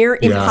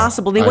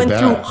 Impossible. They went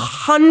through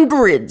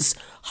hundreds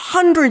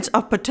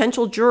of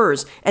potential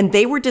jurors, and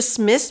they were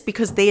dismissed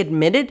because they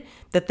admitted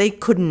that they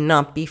could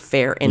not be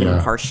fair and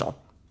impartial.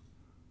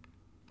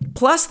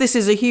 Plus, this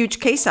is a huge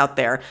case out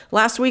there.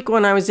 Last week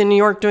when I was in New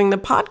York doing the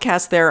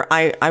podcast there,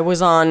 I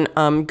was on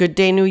Good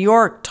Day New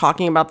York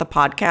talking about the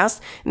podcast,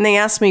 and they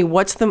asked me,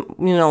 what's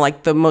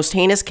the most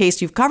heinous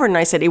case you've covered? And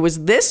I said, it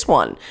was this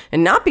one.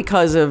 And not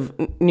because of,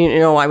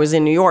 I was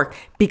in New York,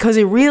 because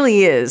it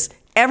really is.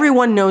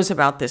 Everyone knows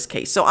about this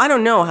case. So I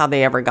don't know how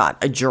they ever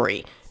got a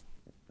jury.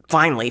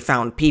 Finally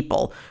found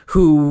people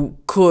who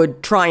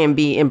could try and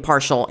be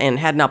impartial and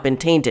had not been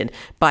tainted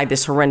by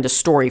this horrendous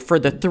story for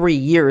the 3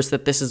 years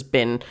that this has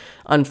been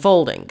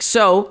unfolding.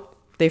 So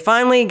they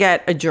finally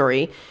get a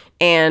jury,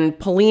 And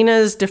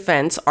Polina's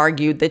defense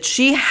argued that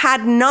she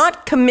had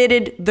not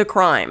committed the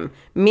crime,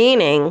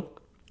 meaning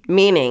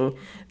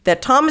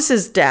that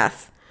Thomas's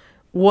death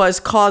was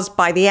caused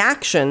by the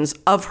actions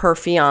of her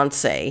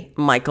fiancé,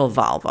 Michael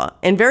Valva,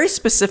 and very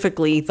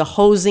specifically the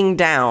hosing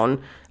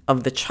down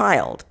of the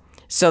child.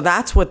 So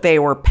that's what they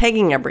were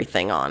pegging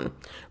everything on.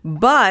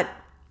 But,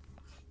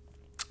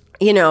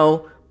 you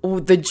know,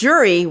 the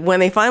jury, when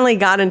they finally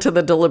got into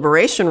the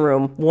deliberation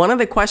room, one of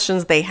the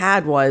questions they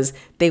had was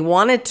they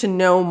wanted to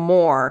know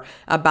more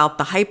about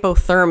the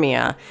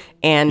hypothermia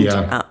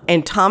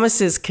and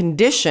Thomas's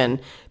condition,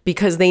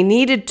 because they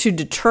needed to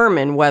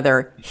determine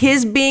whether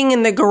his being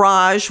in the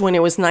garage when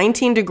it was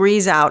 19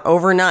 degrees out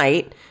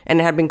overnight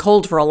and it had been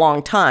cold for a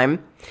long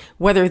time,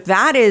 whether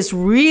that is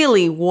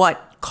really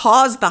what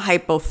caused the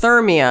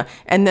hypothermia,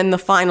 and then the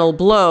final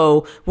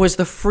blow was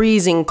the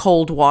freezing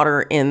cold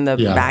water in the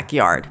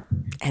backyard.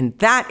 And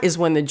that is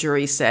when the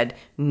jury said,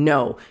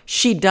 no,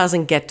 she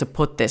doesn't get to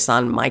put this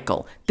on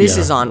Michael. This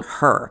is on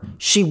her.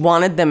 She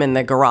wanted them in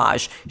the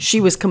garage. She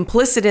was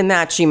complicit in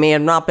that. She may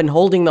have not been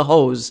holding the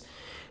hose,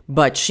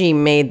 but she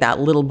made that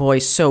little boy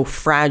so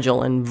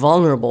fragile and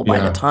vulnerable by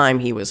the time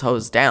he was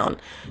hosed down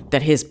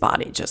that his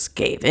body just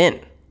gave in.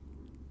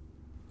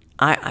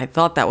 I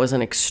thought that was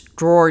an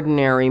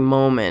extraordinary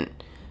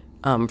moment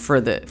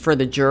for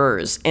the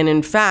jurors. And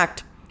in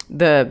fact,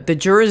 the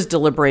jurors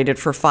deliberated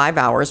for 5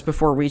 hours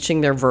before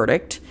reaching their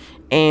verdict.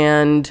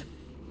 And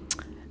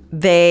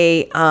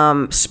they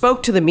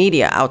spoke to the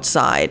media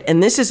outside.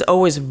 And this is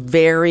always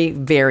very,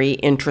 very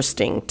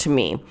interesting to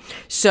me.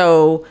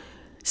 So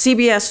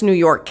CBS New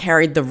York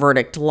carried the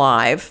verdict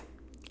live.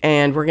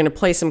 And we're going to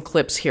play some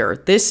clips here.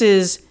 This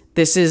is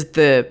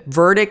the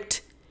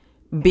verdict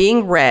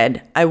being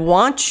read. I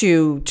want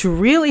you to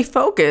really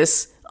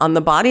focus on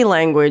the body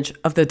language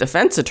of the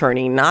defense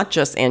attorney, not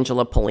just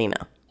Angela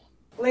Polina.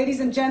 Ladies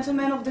and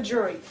gentlemen of the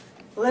jury,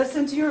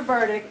 listen to your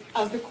verdict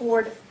as the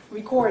court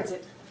records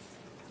it.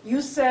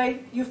 You say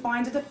you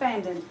find the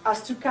defendant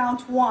as to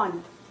count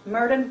 1,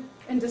 murder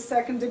in the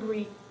second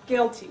degree,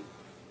 guilty.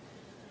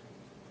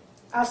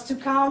 As to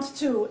count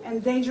 2,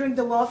 endangering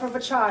the welfare of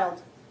a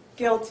child,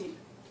 guilty.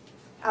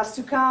 As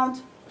to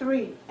count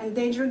 3,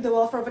 endangering the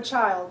welfare of a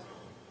child,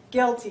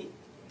 guilty.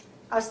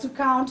 As to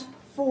count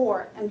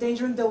 4,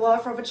 endangering the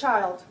welfare of a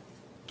child,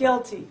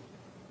 guilty.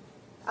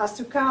 As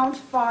to count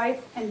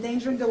 5,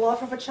 endangering the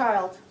welfare of a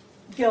child,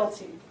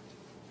 guilty.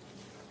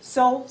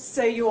 So,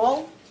 say you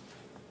all?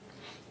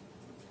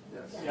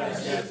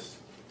 Yes.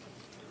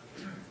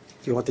 Do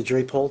you want the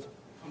jury polled?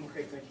 I'm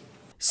okay, thank you.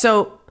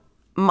 So,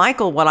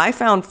 Michael, what I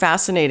found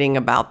fascinating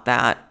about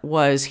that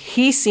was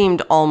he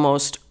seemed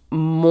almost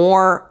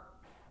more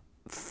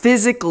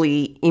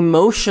physically,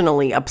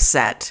 emotionally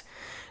upset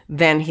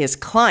than his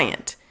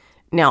client.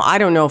 Now, I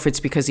don't know if it's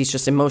because he's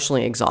just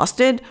emotionally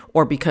exhausted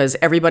or because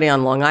everybody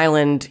on Long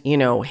Island,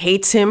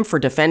 hates him for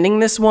defending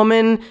this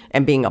woman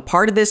and being a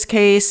part of this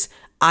case.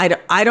 I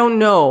don't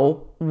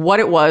know what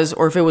it was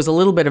or if it was a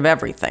little bit of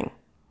everything.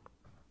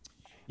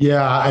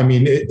 Yeah, I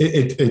mean,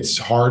 it's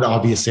hard.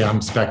 Obviously,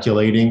 I'm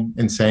speculating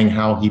and saying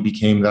how he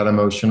became that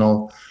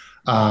emotional.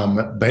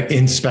 But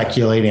in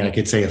speculating, I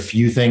could say a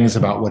few things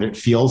about what it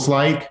feels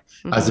like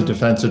as a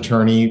defense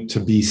attorney to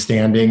be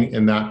standing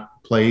in that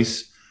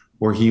place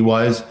where he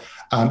was.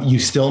 You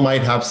still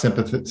might have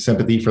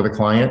sympathy for the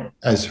client,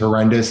 as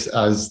horrendous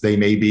as they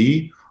may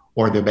be,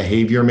 or the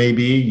behavior may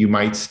be. You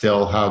might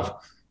still have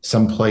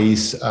some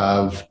place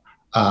of,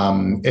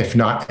 if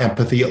not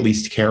empathy, at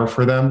least care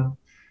for them.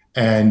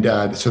 And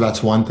so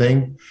that's one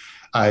thing.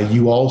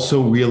 You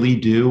also really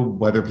do,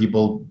 whether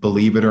people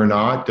believe it or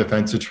not,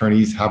 defense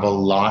attorneys have a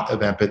lot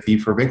of empathy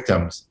for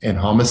victims. In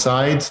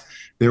homicides,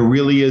 there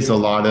really is a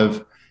lot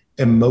of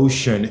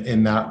emotion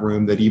in that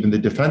room that even the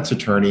defense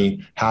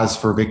attorney has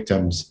for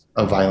victims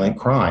of violent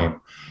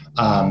crime.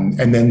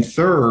 And then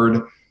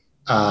third,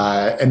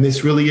 and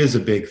this really is a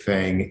big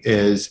thing,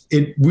 is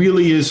it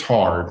really is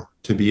hard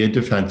to be a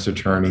defense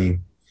attorney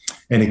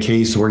in a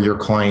case where your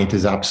client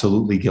is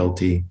absolutely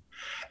guilty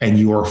and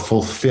you are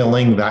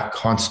fulfilling that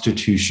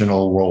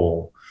constitutional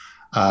role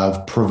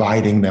of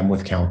providing them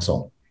with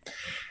counsel.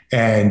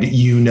 And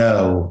you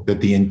know that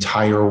the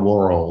entire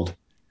world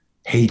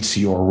hates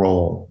your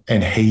role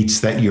and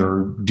hates that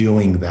you're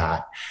doing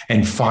that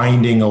and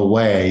finding a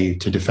way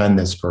to defend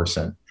this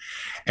person.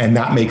 And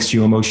that makes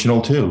you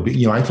emotional too. But,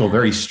 I feel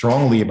very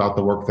strongly about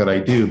the work that I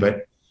do,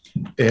 but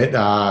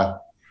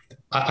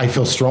I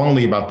feel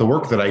strongly about the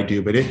work that I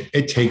do, but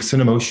it takes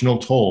an emotional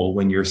toll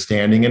when you're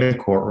standing in a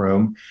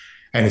courtroom,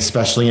 and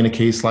especially in a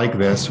case like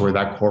this, where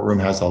that courtroom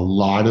has a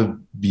lot of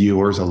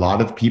viewers, a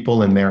lot of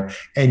people in there,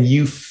 and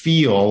you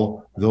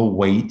feel the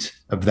weight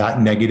of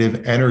that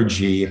negative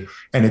energy.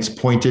 And it's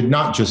pointed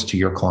not just to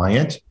your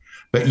client,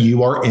 but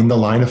you are in the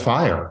line of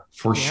fire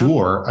for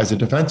sure as a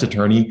defense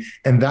attorney.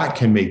 And that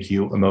can make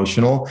you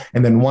emotional.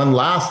 And then one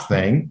last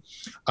thing,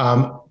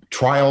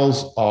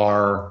 trials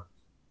are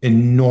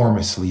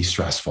enormously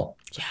stressful.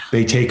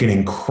 They take an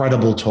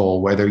incredible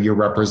toll, whether you're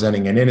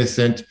representing an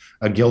innocent,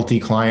 a guilty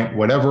client,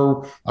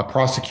 whatever, a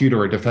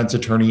prosecutor, a defense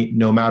attorney,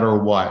 no matter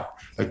what,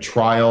 a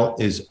trial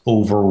is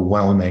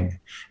overwhelming.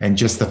 And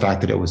just the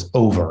fact that it was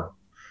over,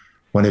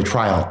 when a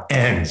trial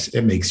ends,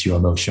 it makes you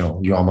emotional.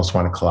 You almost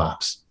want to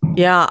collapse.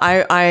 Yeah,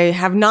 I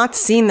have not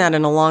seen that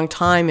in a long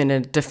time in a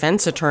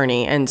defense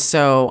attorney. And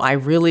so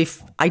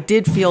I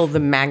did feel the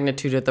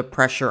magnitude of the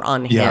pressure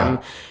on him.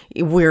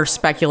 We're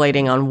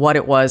speculating on what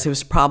it was. It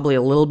was probably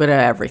a little bit of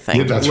everything.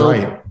 Yeah, that's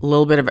right. A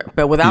little bit of it.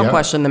 But without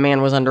question, the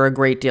man was under a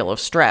great deal of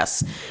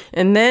stress.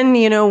 And then,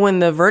 when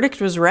the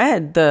verdict was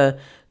read, the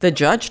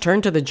judge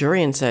turned to the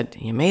jury and said,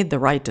 "You made the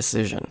right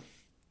decision.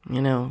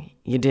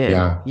 You did.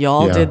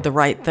 Y'all did the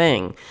right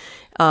thing."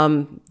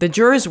 The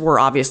jurors were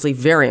obviously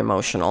very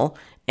emotional.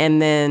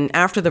 And then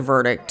after the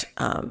verdict,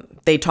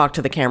 they talked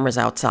to the cameras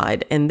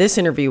outside. And this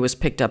interview was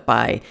picked up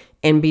by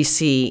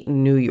NBC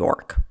New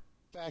York.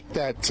 The fact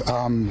that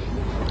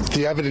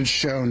the evidence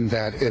shown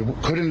that it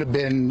couldn't have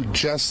been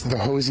just the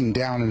hosing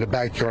down in the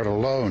backyard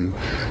alone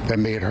that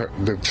made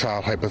the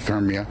child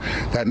hypothermia.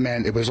 That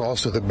meant it was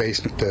also the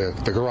basement,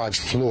 the garage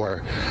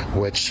floor,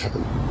 which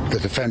the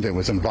defendant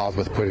was involved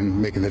with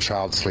making the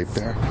child sleep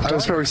there. I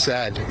was very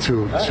sad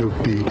to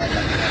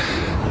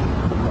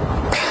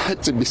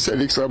be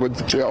sending someone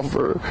to jail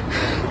for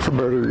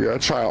murdering a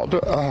child.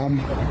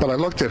 But I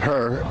looked at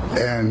her,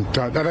 and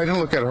I didn't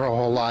look at her a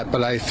whole lot,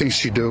 but I think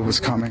she knew it was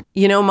coming.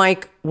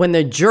 Mike, when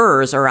the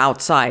jurors are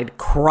outside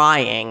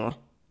crying,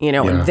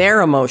 and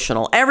they're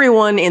emotional,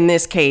 everyone in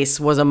this case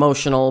was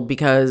emotional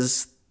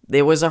because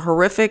it was a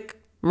horrific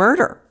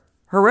murder.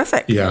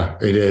 Horrific. Yeah,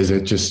 it is.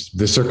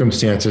 The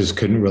circumstances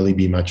couldn't really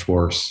be much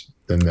worse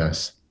than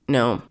this.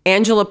 No.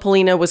 Angela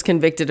Polina was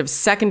convicted of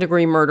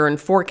second-degree murder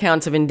and 4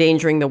 counts of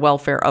endangering the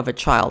welfare of a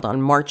child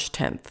on March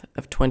 10th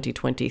of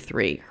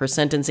 2023. Her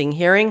sentencing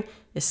hearing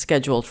is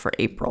scheduled for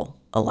April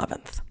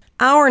 11th.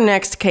 Our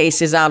next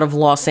case is out of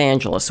Los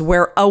Angeles,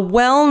 where a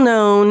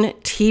well-known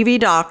TV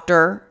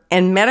doctor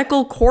and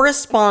medical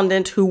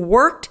correspondent who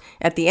worked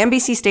at the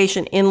NBC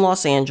station in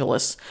Los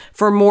Angeles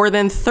for more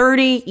than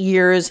 30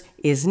 years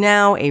is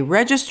now a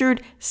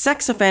registered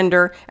sex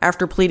offender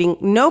after pleading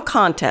no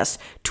contest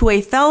to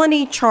a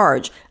felony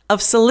charge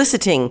of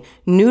soliciting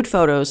nude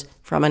photos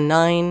from a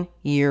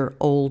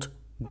 9-year-old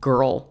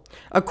girl.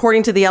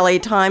 According to the LA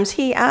Times,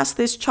 he asked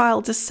this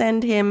child to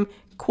send him,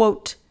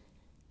 quote,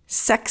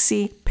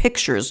 sexy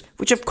pictures,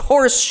 which of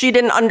course she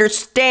didn't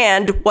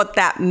understand what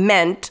that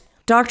meant.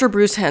 Dr.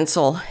 Bruce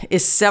Hensel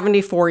is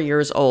 74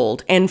 years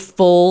old, and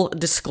full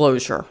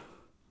disclosure,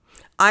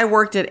 I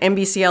worked at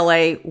NBC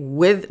LA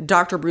with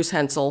Dr. Bruce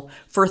Hensel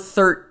for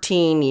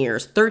 13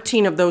 years.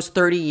 13 of those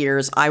 30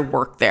 years, I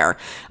worked there.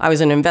 I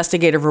was an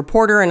investigative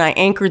reporter, and I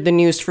anchored the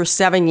news for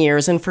 7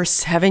 years. And for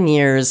 7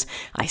 years,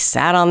 I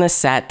sat on the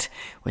set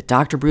with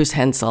Dr. Bruce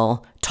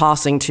Hensel,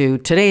 tossing to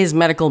Today's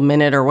Medical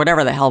Minute or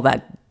whatever the hell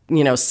that,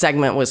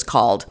 segment was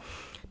called.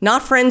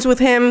 Not friends with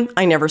him.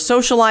 I never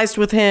socialized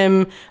with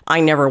him. I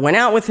never went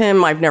out with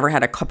him. I've never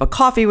had a cup of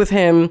coffee with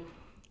him.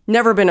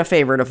 Never been a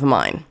favorite of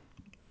mine.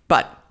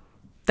 But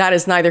that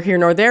is neither here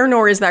nor there,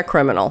 nor is that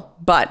criminal.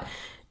 But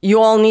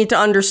you all need to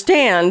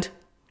understand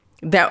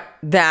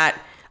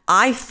that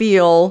I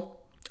feel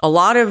a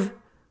lot of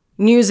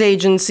news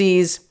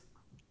agencies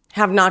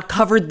have not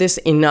covered this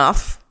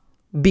enough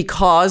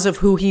because of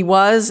who he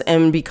was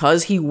and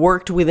because he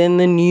worked within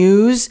the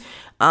news.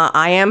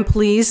 I am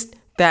pleased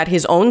that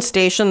his own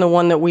station, the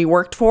one that we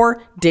worked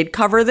for, did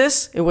cover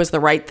this. It was the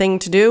right thing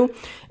to do.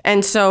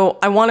 And so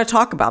I want to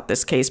talk about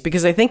this case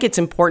because I think it's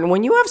important.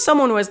 When you have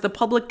someone who has the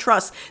public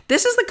trust,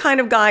 this is the kind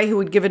of guy who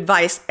would give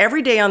advice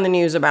every day on the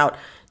news about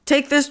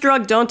take this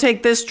drug, don't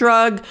take this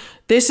drug.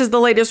 This is the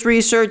latest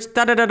research,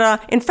 da-da-da-da.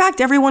 In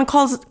fact, everyone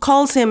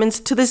calls him and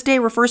to this day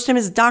refers to him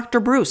as Dr.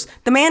 Bruce.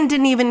 The man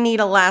didn't even need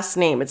a last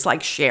name. It's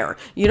like Cher.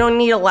 You don't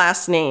need a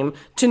last name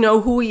to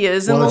know who he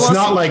is. Well, it's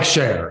not like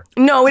Cher.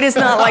 No, it is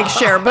not like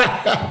Cher.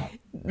 But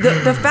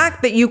the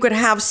fact that you could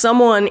have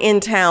someone in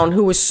town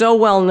who was so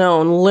well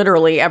known,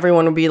 literally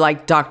everyone would be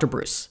like Dr.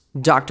 Bruce.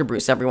 Dr.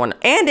 Bruce, everyone.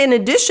 And in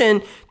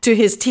addition to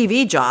his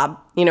TV job,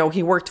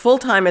 he worked full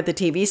time at the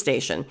TV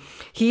station.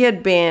 He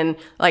had been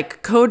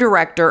like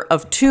co-director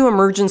of 2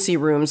 emergency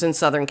rooms in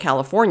Southern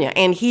California.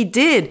 And he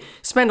did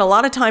spend a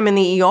lot of time in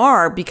the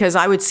ER because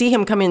I would see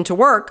him come into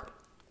work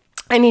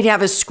and he'd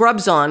have his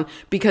scrubs on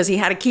because he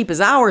had to keep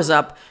his hours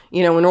up,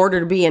 in order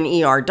to be an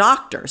ER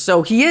doctor.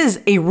 So he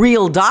is a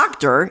real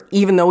doctor,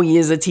 even though he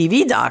is a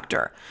TV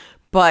doctor.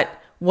 But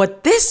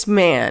what this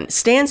man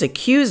stands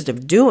accused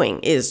of doing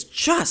is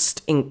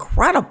just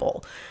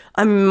incredible.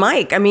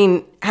 Mike,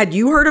 had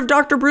you heard of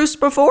Dr. Bruce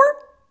before?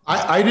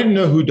 I didn't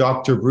know who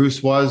Dr.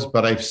 Bruce was,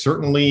 but I've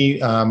certainly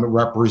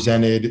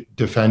represented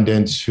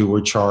defendants who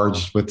were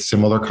charged with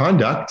similar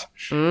conduct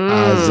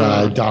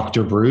as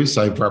Dr. Bruce.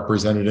 I've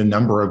represented a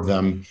number of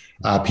them,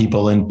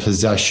 people in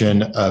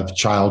possession of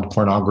child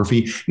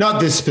pornography, not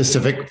this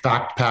specific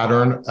fact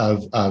pattern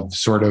of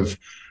sort of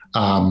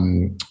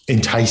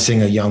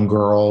enticing a young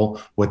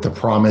girl with the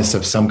promise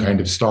of some kind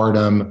of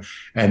stardom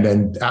and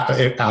then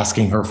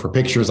asking her for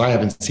pictures. I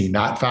haven't seen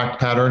that fact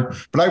pattern,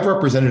 but I've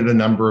represented a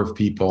number of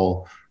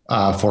people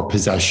for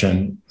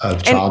possession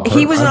of child pornography.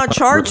 He was not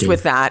charged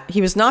with that.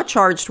 He was not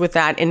charged with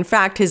that. In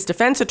fact, his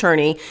defense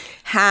attorney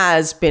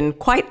has been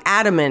quite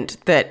adamant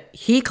that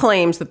he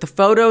claims that the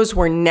photos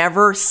were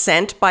never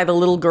sent by the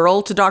little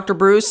girl to Dr.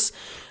 Bruce.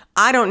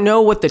 I don't know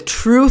what the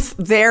truth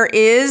there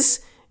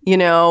is.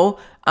 I'm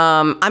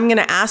going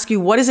to ask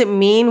you, what does it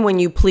mean when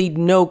you plead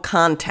no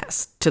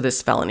contest to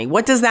this felony?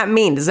 What does that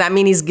mean? Does that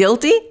mean he's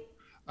guilty?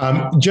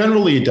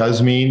 Generally, it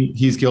does mean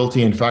he's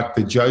guilty. In fact,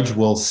 the judge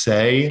will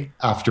say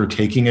after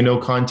taking a no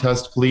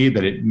contest plea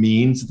that it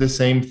means the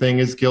same thing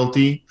as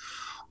guilty.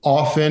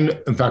 Often,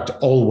 in fact,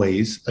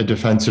 always, a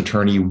defense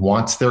attorney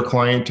wants their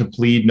client to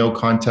plead no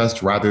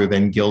contest rather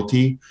than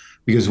guilty,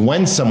 because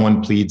when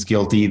someone pleads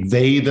guilty,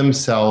 they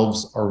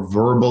themselves are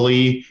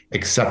verbally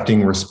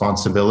accepting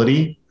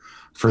responsibility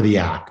for the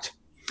act.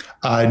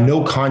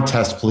 No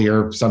contest plea,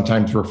 or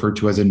sometimes referred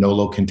to as a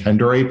nolo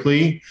contendere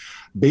plea,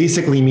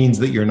 basically means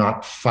that you're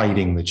not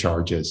fighting the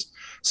charges.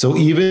 So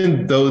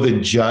even though the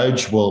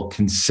judge will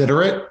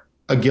consider it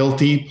a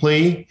guilty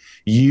plea,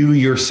 you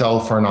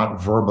yourself are not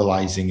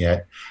verbalizing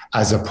it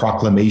as a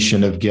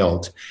proclamation of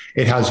guilt.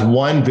 It has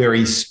one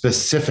very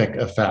specific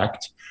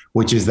effect,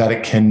 which is that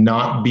it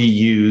cannot be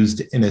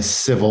used in a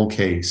civil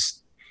case.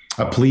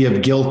 A plea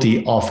of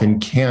guilty often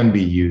can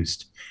be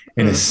used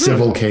in a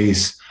civil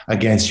case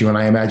against you. And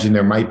I imagine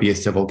there might be a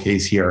civil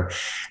case here.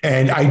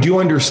 And I do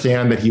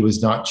understand that he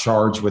was not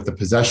charged with the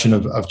possession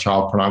of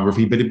child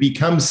pornography, but it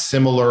becomes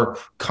similar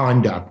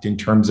conduct in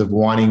terms of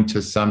wanting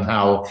to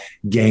somehow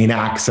gain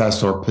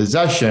access or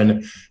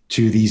possession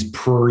to these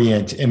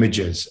prurient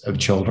images of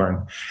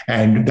children.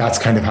 And that's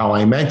kind of how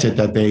I meant it,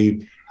 that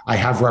I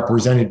have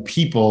represented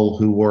people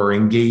who were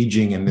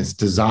engaging in this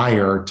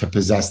desire to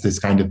possess this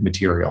kind of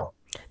material.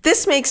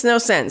 This makes no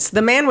sense.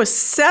 The man was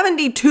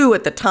 72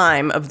 at the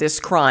time of this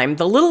crime.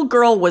 The little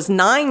girl was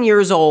 9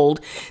 years old.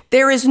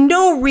 There is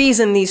no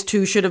reason these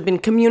two should have been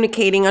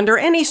communicating under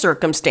any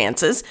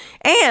circumstances.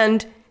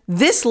 And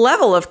this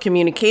level of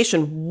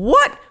communication,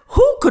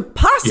 who could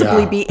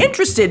possibly be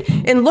interested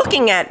in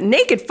looking at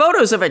naked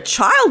photos of a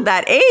child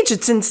that age?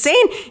 It's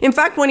insane. In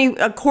fact,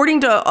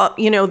 according to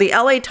the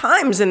LA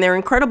Times and their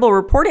incredible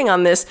reporting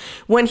on this,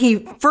 when he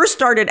first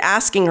started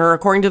asking her,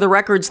 according to the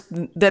records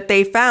that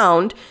they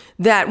found,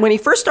 that when he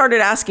first started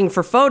asking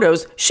for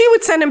photos, she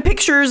would send him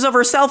pictures of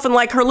herself in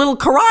like her little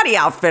karate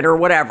outfit or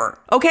whatever.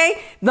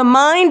 Okay, the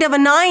mind of a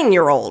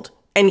 9-year-old,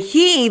 and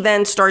he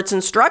then starts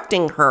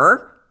instructing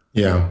her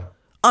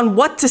on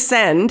what to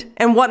send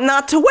and what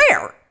not to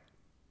wear.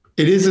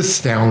 It is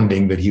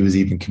astounding that he was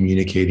even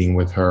communicating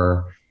with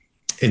her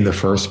in the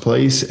first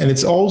place. And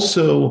it's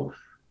also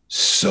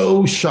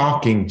so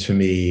shocking to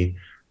me,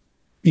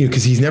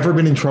 because he's never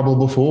been in trouble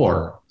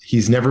before.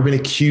 He's never been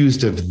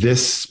accused of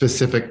this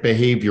specific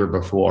behavior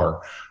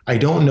before. I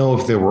don't know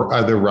if there were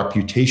other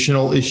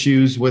reputational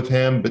issues with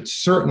him, but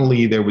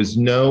certainly there was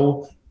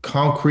no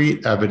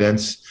concrete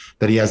evidence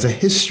that he has a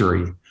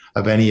history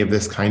of any of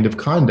this kind of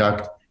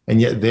conduct.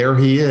 And yet there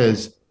he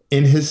is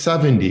in his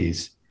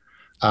 70s.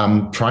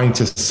 Trying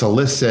to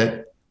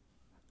solicit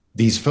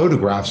these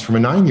photographs from a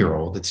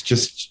 9-year-old. It's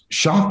just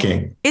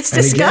shocking. It's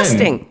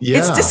disgusting.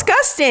 It's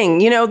disgusting.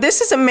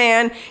 This is a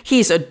man,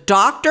 he's a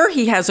doctor.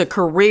 He has a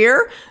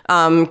career,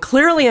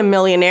 clearly a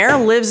millionaire,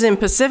 lives in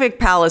Pacific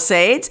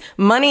Palisades.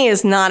 Money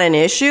is not an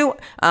issue.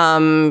 A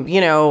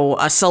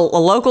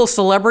local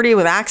celebrity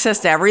with access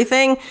to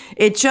everything.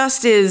 It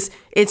just is.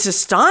 It's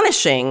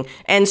astonishing.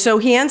 And so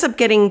he ends up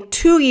getting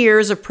 2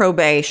 years of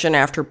probation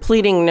after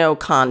pleading no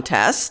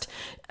contest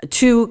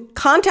to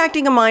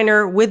contacting a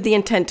minor with the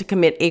intent to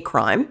commit a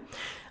crime.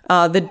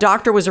 The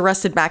doctor was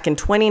arrested back in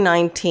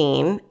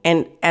 2019,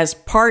 and as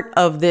part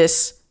of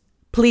this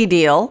plea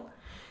deal,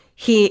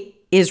 he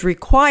is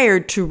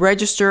required to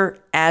register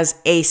as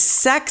a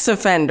sex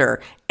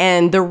offender.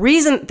 And the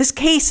reason this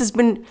case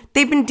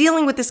they've been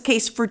dealing with this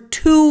case for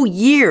 2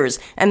 years,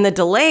 and the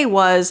delay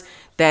was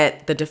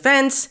that the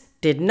defense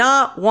did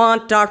not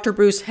want Dr.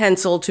 Bruce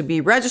Hensel to be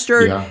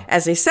registered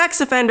as a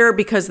sex offender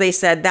because they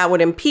said that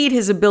would impede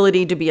his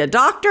ability to be a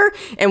doctor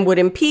and would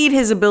impede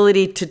his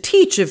ability to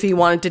teach if he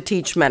wanted to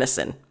teach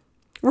medicine.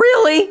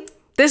 Really?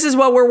 This is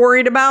what we're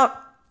worried about?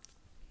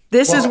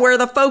 This is where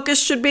the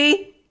focus should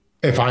be?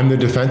 If I'm the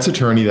defense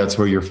attorney, that's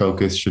where your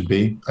focus should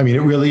be. I mean,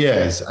 it really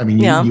is. I mean,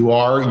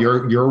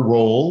 your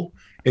role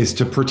is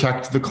to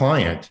protect the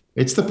client.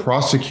 It's the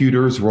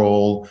prosecutor's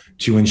role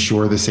to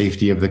ensure the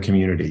safety of the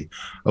community.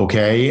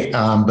 Okay.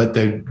 But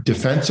the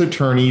defense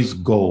attorney's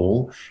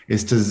goal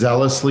is to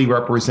zealously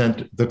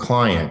represent the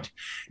client.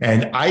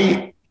 And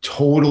I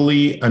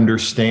totally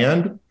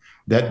understand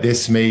that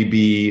this may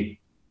be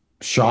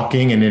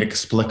shocking and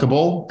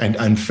inexplicable and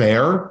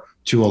unfair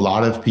to a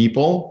lot of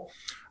people.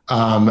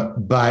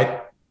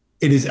 But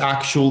it is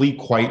actually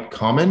quite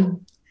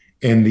common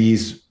in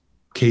these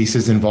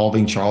cases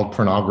involving child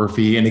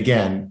pornography. And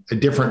again,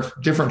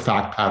 different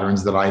fact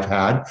patterns that I've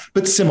had,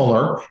 but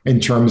similar in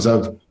terms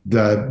of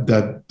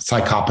the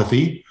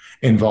psychopathy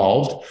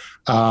involved.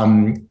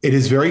 It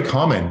is very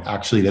common,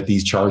 actually, that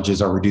these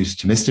charges are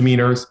reduced to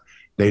misdemeanors.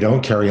 They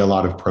don't carry a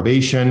lot of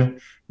probation.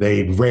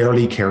 They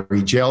rarely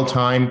carry jail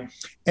time.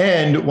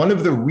 And one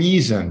of the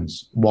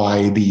reasons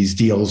why these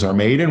deals are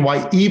made, and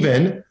why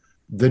even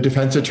the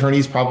defense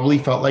attorneys probably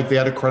felt like they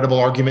had a credible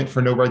argument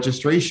for no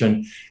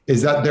registration,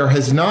 is that there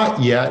has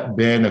not yet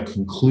been a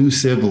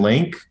conclusive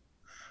link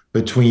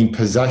between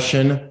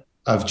possession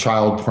of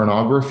child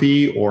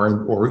pornography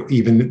or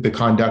even the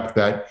conduct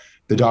that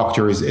the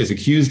doctor is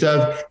accused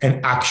of,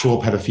 and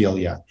actual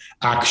pedophilia,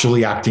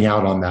 actually acting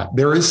out on that.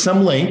 There is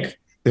some link.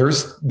 There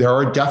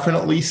are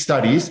definitely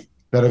studies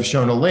that have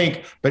shown a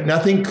link, but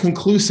nothing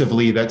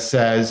conclusively that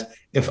says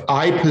if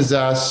I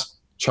possess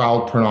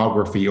child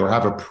pornography or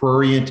have a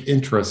prurient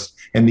interest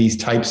in these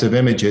types of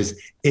images,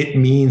 it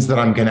means that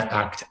I'm going to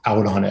act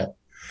out on it.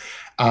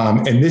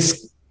 And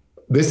this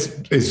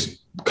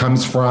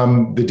comes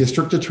from the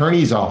district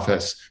attorney's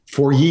office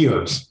for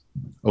years.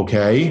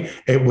 Okay,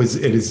 it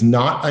is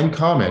not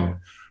uncommon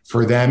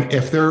for them,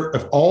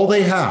 if all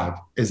they have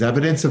is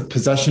evidence of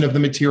possession of the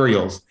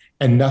materials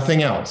and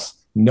nothing else,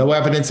 no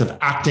evidence of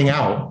acting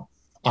out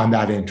on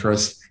that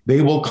interest,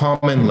 they will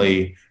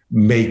commonly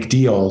make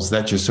deals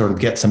that just sort of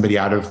get somebody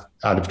out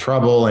of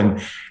trouble.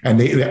 And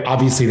they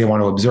obviously they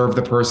want to observe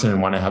the person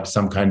and want to have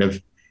some kind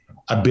of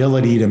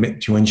ability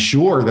to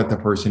ensure that the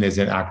person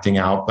isn't acting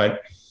out.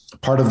 But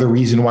part of the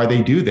reason why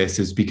they do this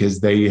is because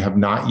they have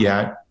not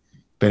yet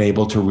been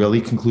able to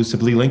really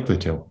conclusively link the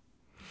two.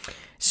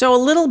 So a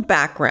little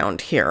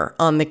background here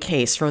on the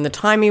case from the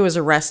time he was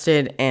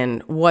arrested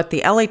and what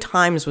the LA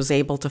Times was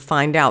able to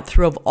find out.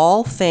 Through, of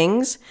all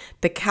things,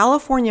 the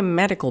California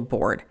Medical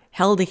Board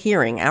held a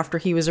hearing after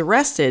he was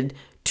arrested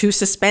to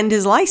suspend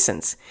his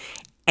license.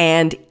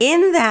 And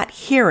in that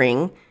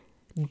hearing,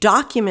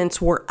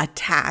 documents were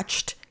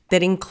attached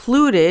that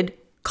included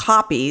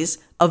copies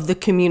of the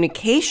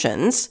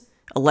communications,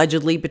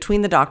 allegedly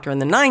between the doctor and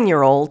the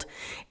 9-year-old,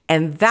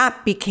 and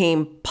that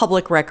became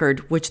public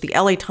record, which the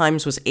LA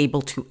Times was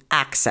able to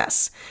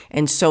access.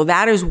 And so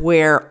that is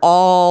where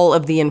all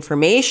of the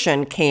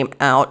information came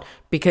out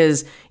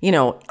because,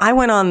 I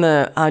went on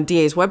the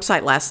DA's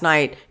website last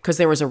night because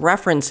there was a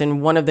reference in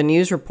one of the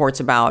news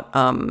reports about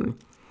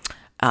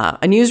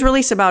a news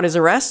release about his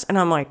arrest. And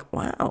I'm like,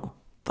 wow,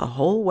 the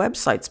whole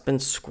website's been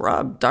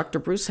scrubbed. Dr.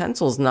 Bruce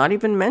Hensel's not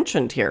even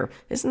mentioned here.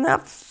 Isn't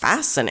that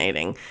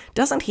fascinating?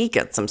 Doesn't he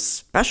get some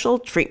special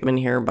treatment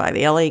here by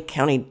the LA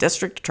County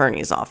District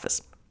Attorney's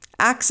Office?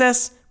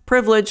 Access,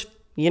 privilege,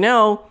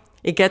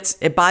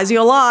 it buys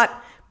you a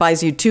lot.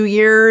 Buys you 2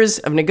 years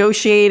of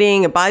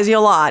negotiating. It buys you a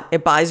lot.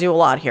 It buys you a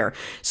lot here.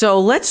 So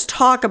let's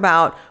talk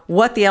about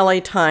what the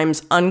LA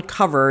Times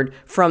uncovered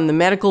from the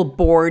medical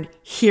board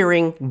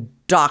hearing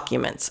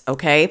documents,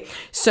 okay?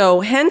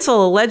 So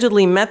Hensel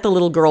allegedly met the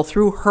little girl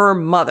through her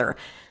mother.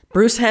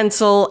 Bruce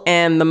Hensel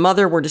and the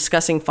mother were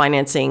discussing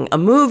financing a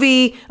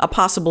movie, a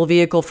possible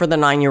vehicle for the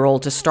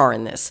 9-year-old to star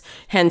in this.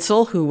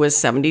 Hensel, who was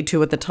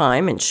 72 at the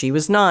time, and she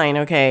was 9,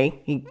 okay?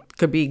 He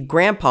could be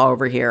grandpa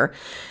over here,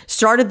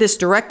 started this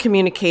direct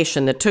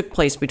communication that took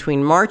place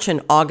between March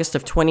and August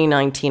of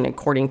 2019,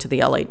 according to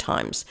the LA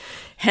Times.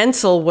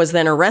 Hensel was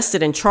then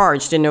arrested and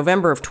charged in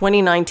November of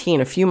 2019,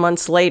 a few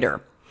months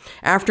later,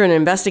 after an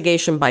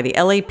investigation by the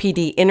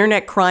LAPD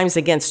Internet Crimes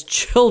Against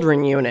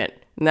Children Unit.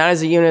 And that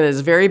is a unit that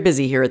is very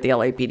busy here at the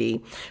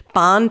LAPD.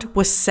 Bond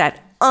was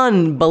set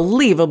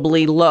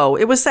unbelievably low.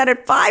 It was set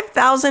at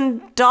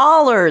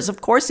 $5,000.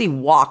 Of course, he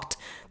walked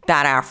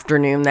that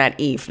afternoon, that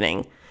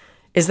evening.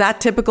 Is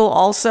that typical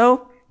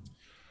also?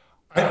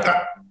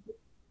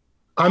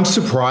 I'm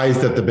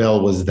surprised that the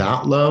bail was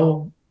that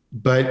low,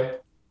 but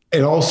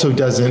it also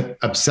doesn't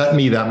upset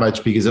me that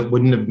much because it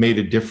wouldn't have made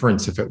a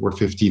difference if it were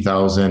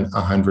 50,000,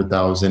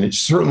 100,000. It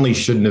certainly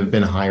shouldn't have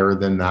been higher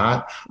than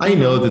that. I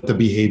know that the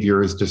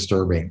behavior is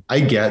disturbing.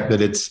 I get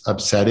that it's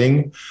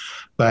upsetting,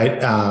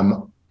 but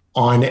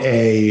on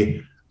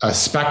a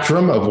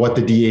spectrum of what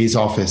the DA's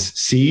office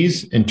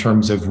sees in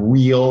terms of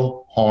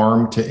real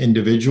harm to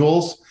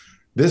individuals,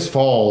 this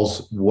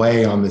falls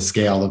way on the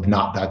scale of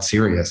not that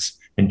serious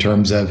in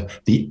terms of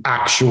the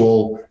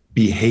actual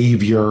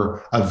behavior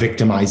of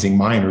victimizing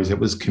minors. It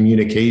was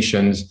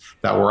communications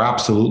that were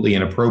absolutely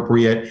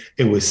inappropriate.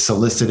 It was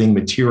soliciting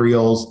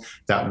materials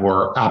that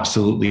were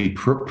absolutely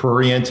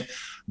prurient,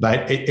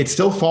 but it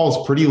still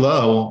falls pretty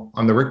low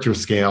on the Richter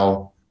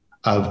scale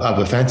of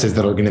offenses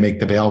that are going to make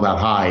the bail that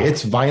high.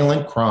 It's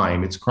violent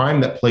crime. It's crime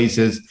that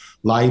places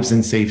lives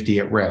and safety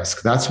at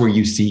risk. That's where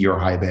you see your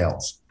high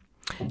bails.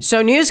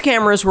 So news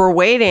cameras were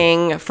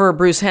waiting for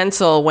Bruce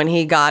Hensel when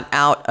he got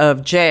out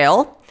of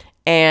jail.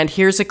 And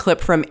here's a clip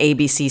from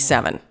ABC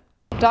 7.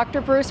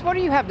 Dr. Bruce, what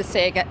do you have to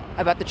say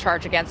about the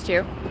charge against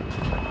you?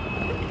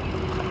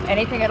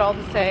 Anything at all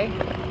to say?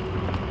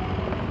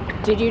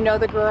 Did you know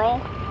the girl?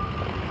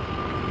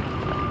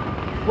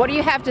 What do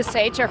you have to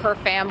say to her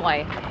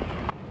family?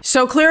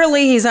 So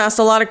clearly he's asked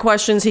a lot of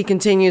questions. He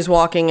continues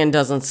walking and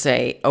doesn't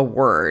say a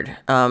word.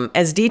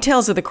 As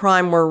details of the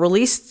crime were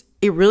released,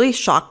 it really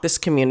shocked this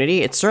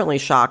community. It certainly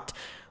shocked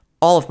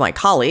all of my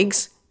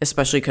colleagues,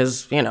 especially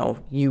because,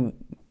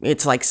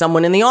 it's like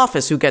someone in the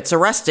office who gets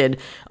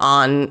arrested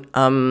on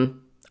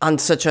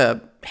such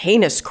a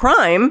heinous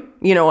crime,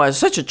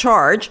 such a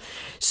charge.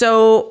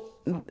 So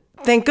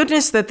thank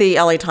goodness that the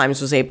LA Times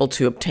was able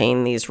to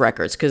obtain these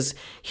records, because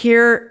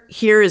here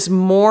is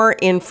more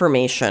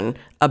information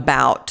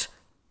about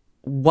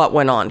what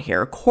went on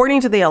here.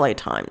 According to the LA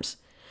Times,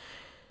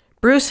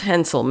 Bruce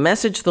Hensel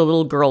messaged the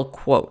little girl,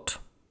 quote,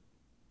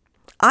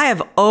 "I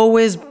have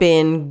always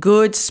been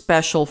good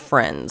special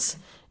friends,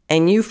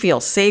 and you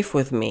feel safe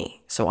with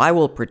me, so I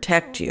will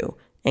protect you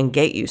and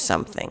get you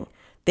something.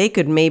 They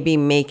could maybe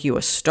make you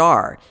a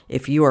star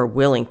if you are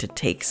willing to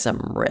take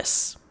some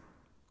risks."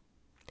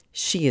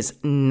 She is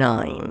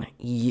 9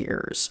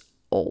 years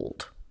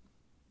old.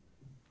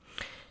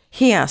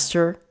 He asked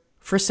her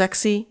for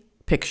sexy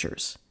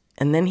pictures,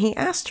 and then he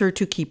asked her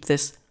to keep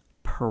this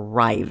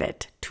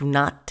private, to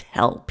not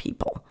tell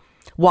people.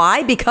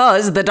 Why?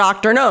 Because the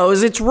doctor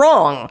knows it's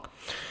wrong.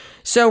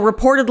 So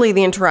reportedly,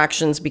 the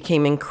interactions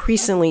became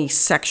increasingly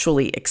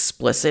sexually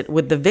explicit,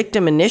 with the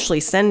victim initially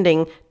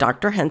sending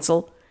Dr.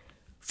 Hensel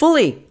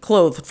fully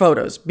clothed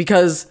photos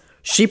because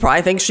she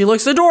probably thinks she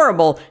looks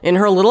adorable in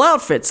her little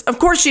outfits. Of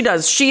course she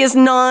does. She is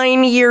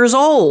 9 years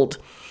old.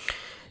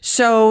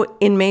 So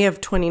in May of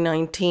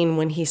 2019,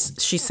 when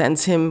she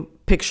sends him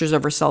pictures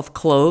of herself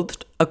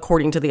clothed,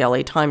 according to the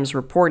LA Times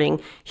reporting,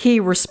 he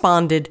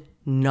responded,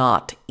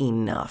 "Not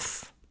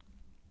enough.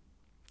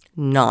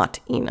 Not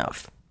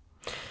enough."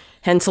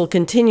 Hensel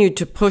continued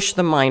to push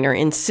the minor,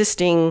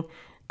 insisting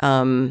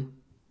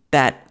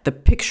that the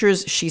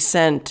pictures she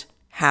sent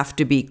have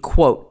to be,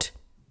 quote,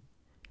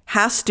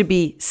 "has to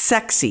be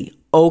sexy,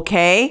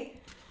 okay?"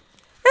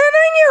 And a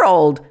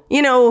 9-year-old,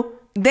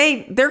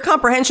 their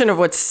comprehension of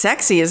what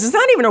sexy is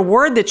not even a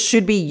word that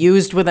should be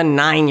used with a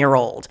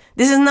 9-year-old.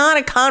 This is not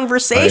a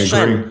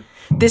conversation.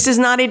 This is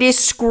not a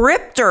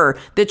descriptor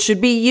that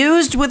should be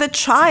used with a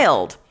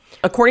child.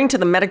 According to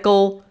the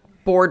medical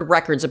board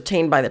records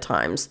obtained by the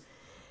Times,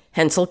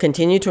 Hensel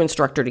continued to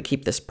instruct her to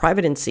keep this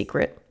private and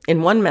secret.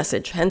 In one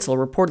message, Hensel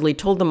reportedly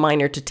told the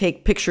minor to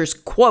take pictures,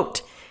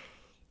 quote,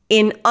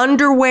 "in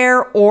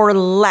underwear or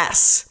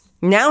less."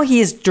 Now he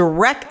is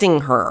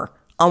directing her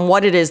on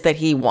what it is that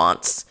he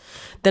wants.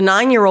 The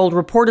 9-year-old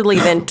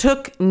reportedly then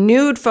took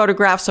nude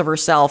photographs of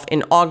herself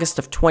in August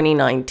of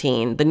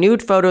 2019. The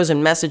nude photos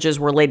and messages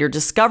were later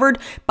discovered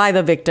by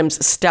the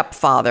victim's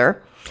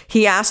stepfather.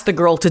 He asked the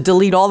girl to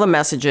delete all the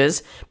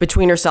messages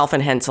between herself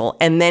and Hensel,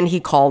 and then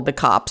he called the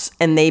cops,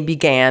 and they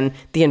began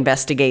the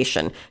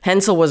investigation.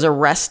 Hensel was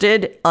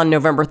arrested on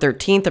November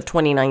 13th of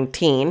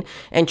 2019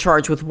 and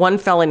charged with 1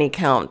 felony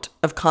count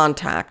of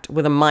contact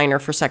with a minor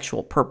for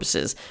sexual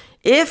purposes.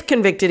 If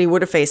convicted, he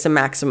would have faced a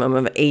maximum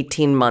of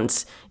 18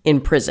 months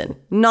in prison.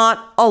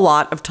 Not a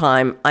lot of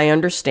time, I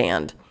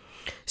understand.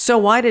 So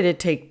why did it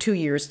take 2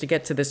 years to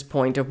get to this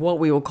point of what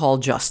we will call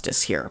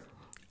justice here?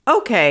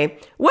 Okay,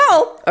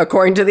 well,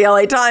 according to the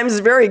LA Times,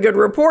 very good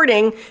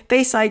reporting,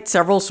 they cite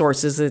several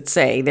sources that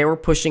say they were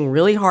pushing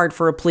really hard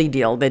for a plea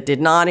deal that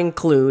did not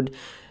include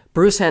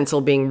Bruce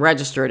Hensel being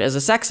registered as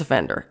a sex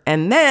offender,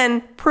 and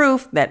then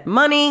proof that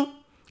money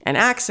and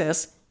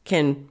access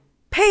can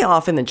pay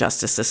off in the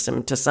justice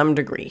system to some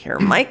degree here.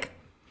 Mike?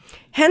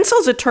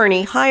 Hensel's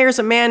attorney hires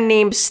a man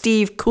named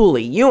Steve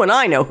Cooley. You and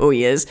I know who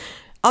he is.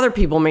 Other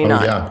people may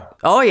not. Yeah.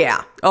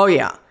 Oh,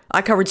 yeah.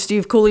 I covered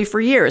Steve Cooley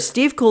for years.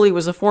 Steve Cooley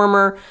was a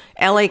former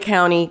LA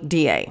County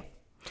DA.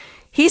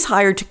 He's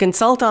hired to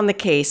consult on the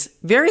case.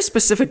 Very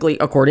specifically,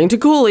 according to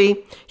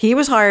Cooley, he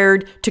was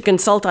hired to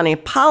consult on a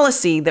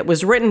policy that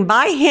was written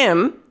by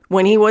him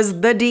when he was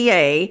the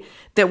DA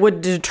that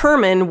would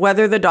determine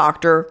whether the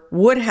doctor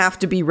would have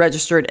to be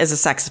registered as a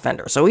sex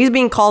offender. So he's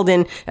being called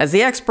in as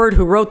the expert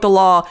who wrote the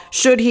law.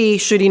 Should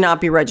he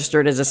not be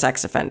registered as a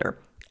sex offender?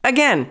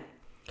 Again,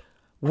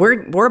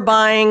 we're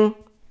buying,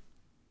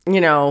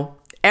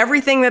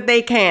 everything that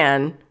they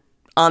can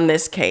on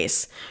this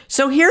case.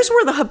 So here's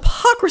where the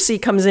hypocrisy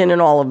comes in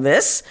all of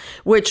this,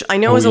 which I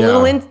know is a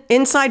little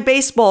inside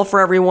baseball for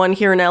everyone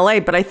here in LA,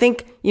 but I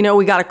think,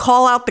 we got to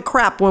call out the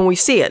crap when we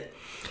see it.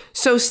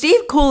 So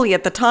Steve Cooley,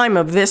 at the time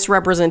of this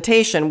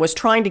representation, was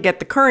trying to get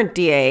the current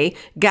DA,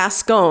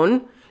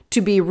 Gascon, to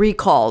be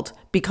recalled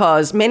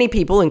because many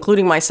people,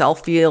 including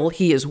myself, feel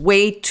he is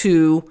way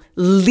too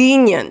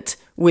lenient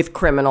with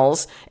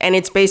criminals. And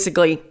it's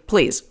basically,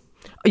 please,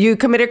 you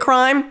commit a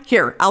crime?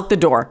 Here, out the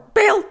door.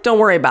 Bail, don't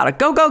worry about it.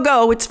 Go, go,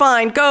 go. It's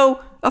fine. Go,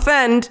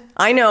 offend.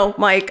 I know,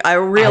 Mike, I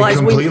realize I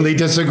completely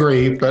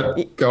disagree,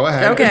 but go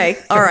ahead. Okay,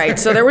 all right.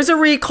 So there was a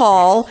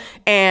recall,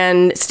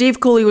 and Steve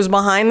Cooley was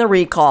behind the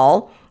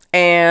recall.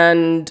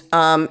 And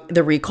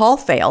the recall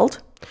failed.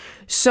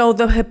 So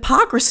the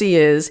hypocrisy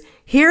is,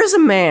 here's a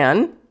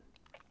man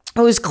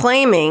who's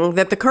claiming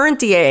that the current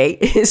DA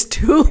is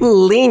too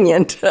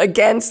lenient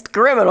against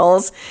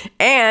criminals,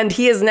 and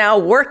he is now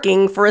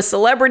working for a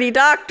celebrity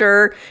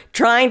doctor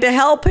trying to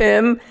help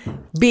him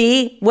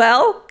be,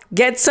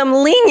 get some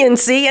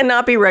leniency and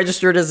not be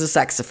registered as a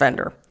sex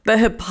offender. The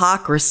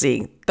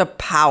hypocrisy, the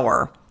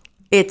power,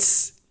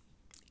 it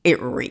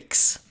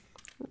reeks.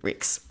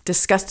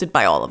 Disgusted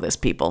by all of this,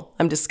 people.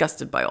 I'm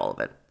disgusted by all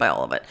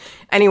of it.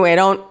 Anyway,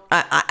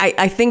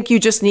 I think you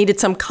just needed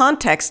some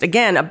context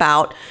again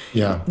about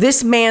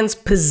this man's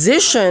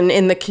position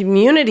in the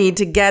community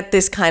to get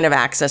this kind of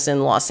access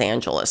in Los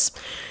Angeles.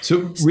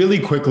 So really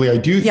quickly, I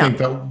do think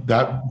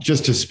that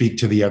just to speak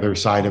to the other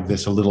side of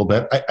this a little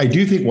bit, I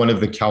do think one of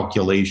the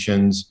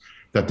calculations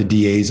that the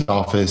DA's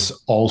office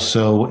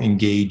also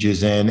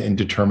engages in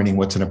determining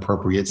what's an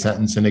appropriate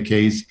sentence in a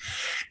case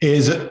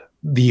is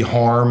the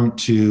harm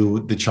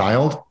to the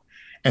child.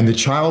 And the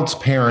child's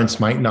parents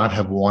might not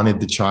have wanted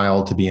the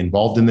child to be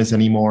involved in this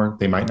anymore.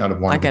 They might not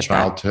have wanted the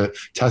child to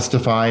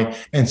testify.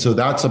 And so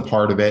that's a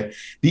part of it.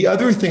 The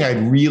other thing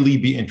I'd really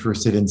be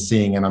interested in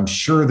seeing, and I'm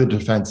sure the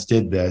defense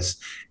did this,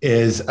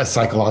 is a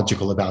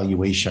psychological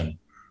evaluation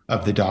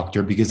of the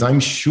doctor, because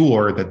I'm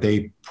sure that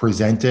they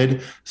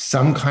presented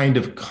some kind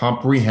of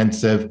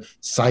comprehensive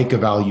psych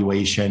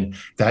evaluation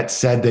that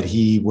said that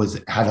he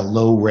had a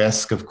low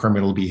risk of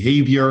criminal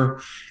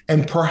behavior.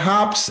 And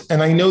perhaps,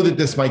 and I know that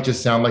this might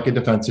just sound like a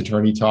defense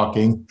attorney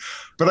talking,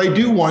 but I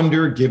do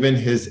wonder, given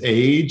his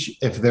age,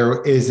 if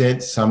there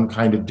isn't some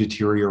kind of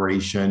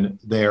deterioration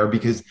there,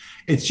 because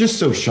it's just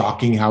so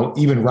shocking how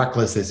even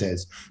reckless this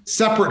is,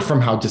 separate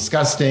from how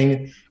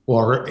disgusting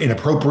or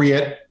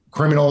inappropriate,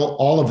 criminal,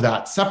 all of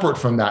that, separate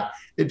from that.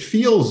 It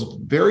feels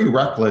very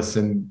reckless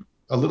and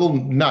a little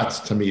nuts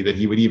to me that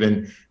he would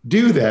even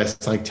do this,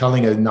 like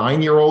telling a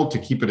 9-year-old to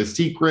keep it a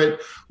secret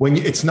when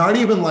it's not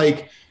even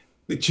like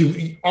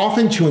to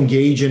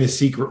engage in a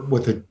secret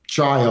with a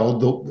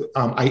child.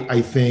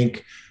 I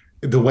think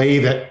the way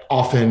that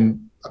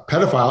often a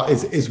pedophile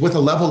is with a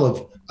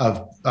level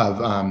of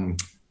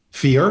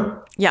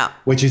fear. Yeah.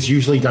 Which is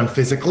usually done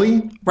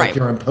physically. Right. Like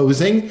you're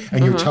imposing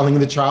and you're telling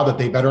the child that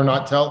they better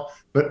not tell.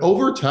 But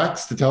over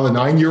text to tell a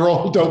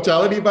 9-year-old, don't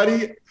tell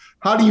anybody,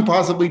 how do you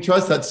possibly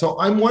trust that? So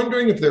I'm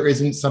wondering if there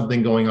isn't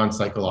something going on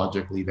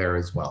psychologically there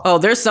as well. Oh,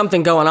 there's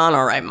something going on.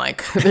 All right,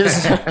 Mike.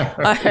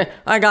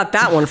 I got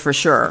that one for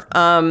sure.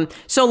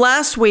 So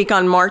last week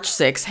on March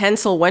 6th,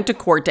 Hensel went to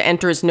court to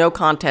enter his no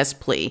contest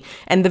plea,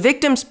 and the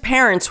victim's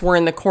parents were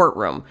in the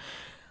courtroom.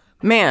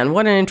 Man,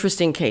 what an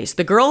interesting case.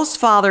 The girl's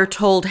father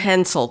told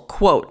Hensel,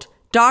 quote,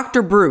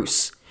 "Dr.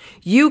 Bruce,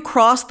 you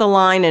crossed the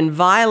line and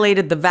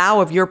violated the vow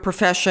of your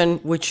profession,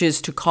 which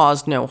is to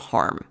cause no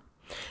harm."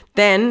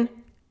 Then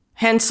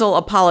Hensel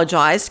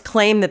apologized,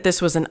 claimed that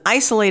this was an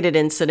isolated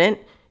incident.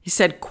 He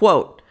said,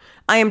 quote,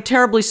 "I am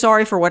terribly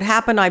sorry for what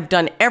happened. I've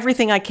done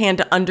everything I can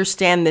to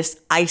understand this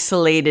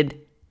isolated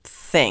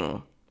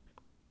thing."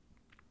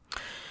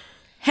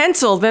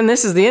 Hensel, then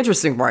this is the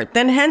interesting part.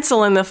 Then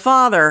Hensel and the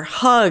father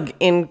hug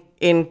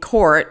in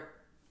court.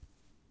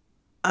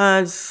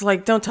 It's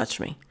like, don't touch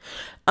me.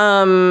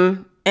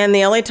 And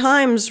the LA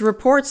Times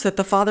reports that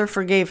the father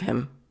forgave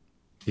him.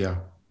 Yeah.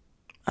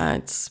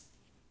 It's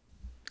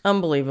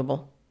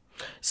unbelievable.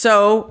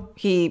 So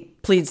he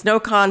pleads no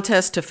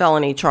contest to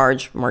felony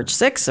charge March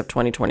 6th of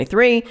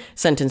 2023,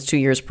 sentenced 2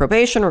 years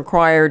probation,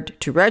 required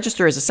to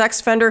register as a sex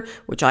offender,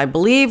 which I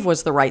believe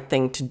was the right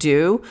thing to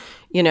do.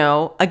 You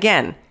know,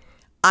 again,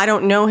 I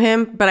don't know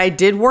him, but I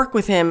did work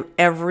with him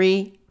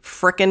every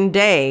frickin'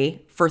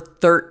 day for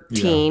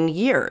 13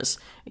 years,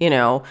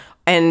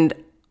 and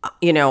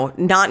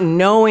not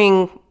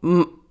knowing,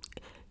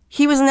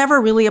 he was never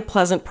really a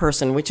pleasant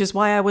person, which is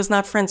why I was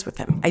not friends with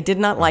him. I did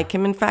not like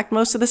him. In fact,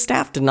 most of the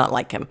staff did not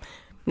like him.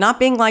 Not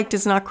being liked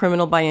is not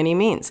criminal by any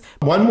means.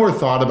 One more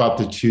thought about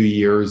the 2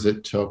 years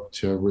it took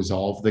to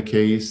resolve the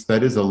case.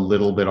 That is a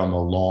little bit on the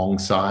long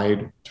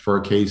side for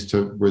a case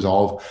to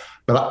resolve.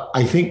 But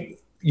I think,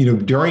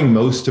 during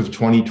most of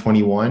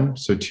 2021,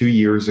 so 2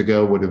 years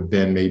ago would have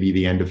been maybe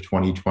the end of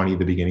 2020,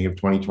 the beginning of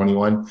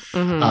 2021,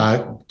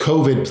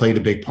 COVID played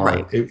a big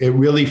part. Right. It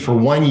really, for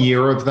 1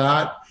 year of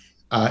that,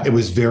 it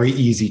was very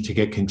easy to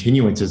get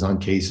continuances on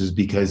cases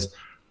because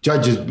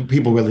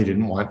people really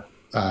didn't want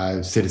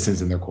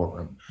citizens in their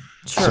courtroom.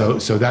 Sure.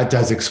 So that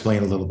does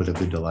explain a little bit of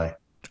the delay.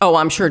 Oh,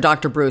 I'm sure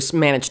Dr. Bruce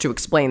managed to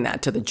explain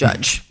that to the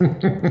judge.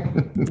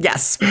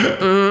 Yes.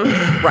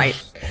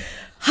 Right.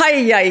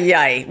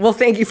 Hi. Well,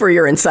 thank you for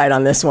your insight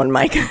on this one,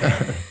 Mike.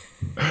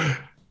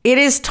 It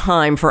is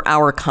time for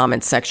our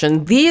comment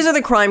section. These are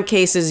the crime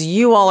cases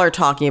you all are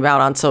talking about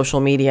on social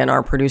media, and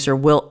our producer,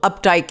 Will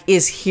Updike,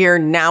 is here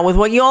now with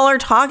what you all are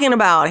talking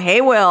about.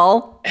 Hey,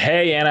 Will.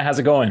 Hey, Anna. How's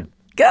it going?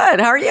 Good.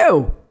 How are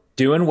you?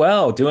 Doing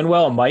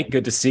well. Mike,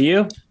 good to see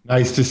you.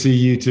 Nice to see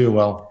you too,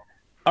 Will.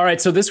 All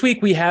right, so this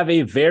week we have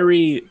a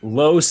very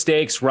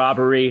low-stakes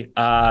robbery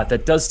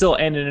that does still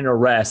end in an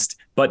arrest.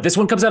 But this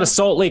one comes out of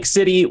Salt Lake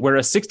City, where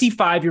a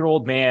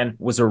 65-year-old man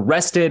was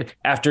arrested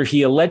after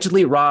he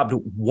allegedly robbed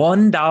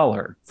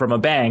 $1 from a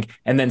bank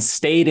and then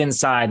stayed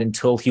inside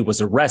until he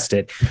was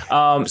arrested.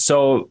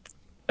 So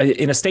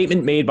in a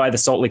statement made by the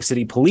Salt Lake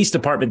City Police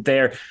Department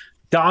there,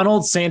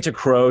 Donald Santa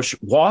Croce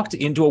walked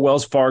into a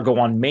Wells Fargo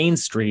on Main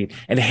Street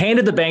and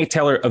handed the bank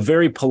teller a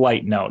very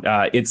polite note.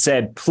 It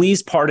said,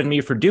 "Please pardon me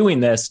for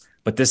doing this.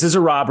 but this is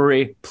a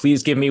robbery.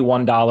 Please give me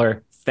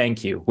 $1.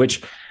 Thank you.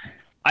 Which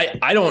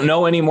I don't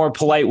know any more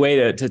polite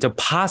way to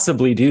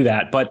possibly do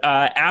that. But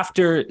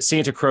after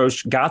Santa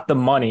Croce got the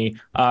money,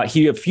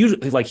 he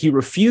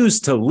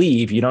refused to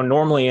leave.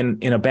 Normally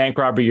in a bank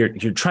robbery,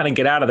 you're trying to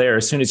get out of there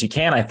as soon as you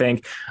can, I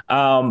think.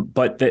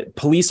 But the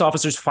police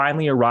officers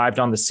finally arrived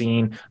on the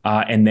scene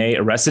and they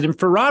arrested him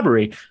for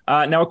robbery.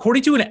 Now,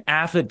 according to an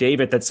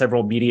affidavit that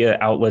several media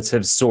outlets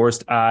have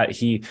sourced,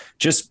 he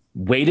just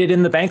waited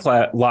in the bank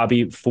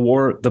lobby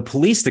for the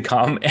police to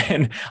come.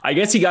 And I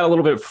guess he got a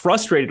little bit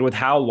frustrated with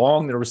how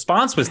long the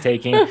response was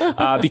taking,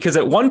 because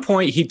at one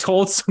point he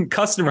told some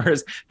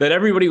customers that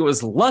everybody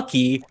was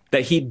lucky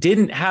that he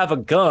didn't have a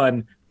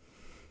gun,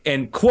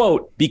 and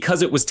quote,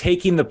 because it was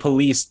taking the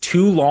police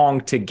too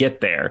long to get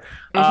there.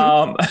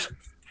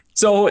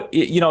 So,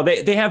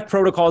 they have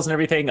protocols and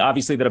everything,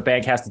 obviously, that a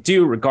bank has to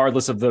do,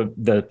 regardless of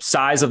the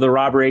size of the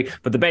robbery.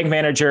 But the bank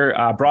manager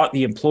brought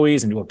the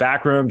employees into a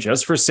back room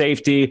just for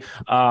safety.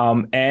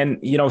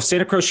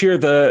 Santa Croce here,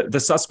 the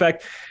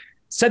suspect,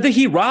 said that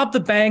he robbed the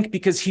bank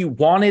because he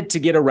wanted to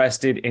get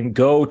arrested and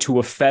go to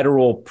a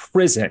federal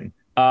prison.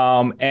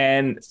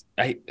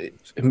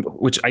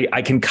 Which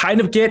I can kind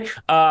of get.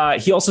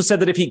 He also said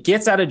that if he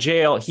gets out of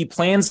jail, he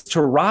plans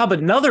to rob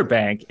another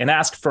bank and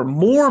ask for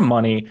more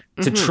money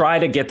to try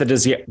to get the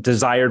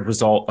desired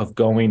result of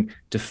going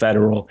to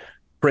federal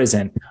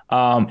prison.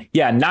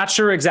 Not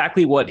sure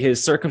exactly what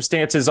his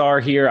circumstances are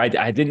here.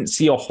 I didn't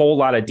see a whole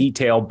lot of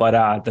detail,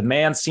 but the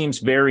man seems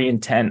very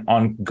intent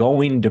on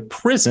going to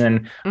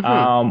prison,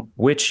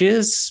 which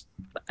is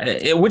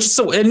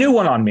a new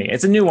one on me.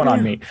 It's a new one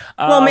on me.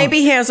 Well, maybe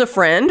he has a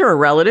friend or a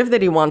relative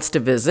that he wants to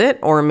visit,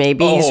 or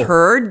maybe he's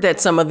heard that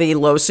some of the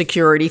low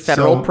security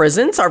federal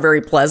prisons are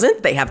very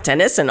pleasant. They have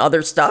tennis and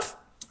other stuff.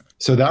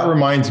 So that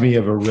reminds me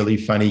of a really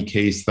funny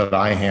case that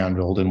I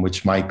handled in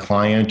which my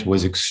client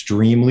was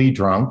extremely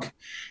drunk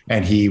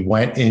and he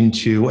went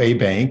into a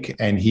bank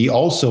and he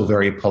also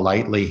very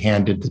politely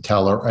handed the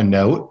teller a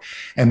note.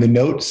 And the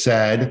note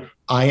said,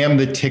 "I am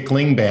the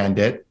tickling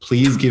bandit.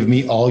 Please give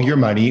me all your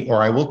money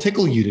or I will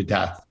tickle you to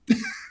death."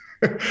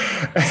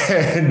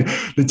 And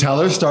the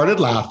teller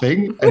started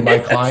laughing and my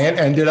client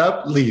ended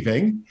up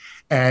leaving.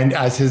 And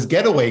as his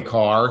getaway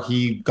car,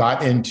 he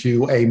got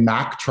into a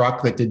Mack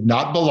truck that did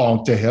not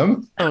belong to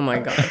him. Oh, my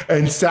God.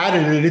 And sat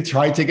in it and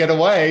tried to get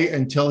away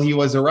until he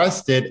was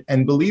arrested.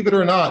 And believe it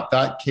or not,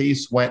 that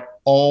case went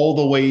all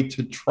the way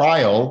to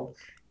trial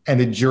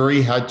and a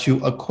jury had to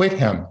acquit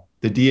him.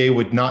 The DA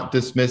would not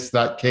dismiss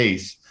that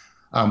case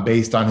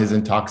based on his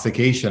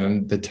intoxication.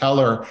 And the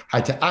teller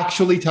had to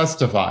actually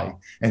testify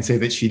and say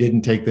that she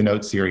didn't take the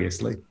note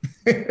seriously.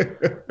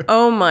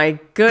 Oh, my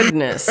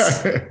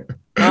goodness.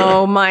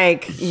 Oh,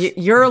 Mike,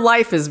 your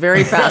life is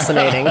very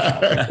fascinating.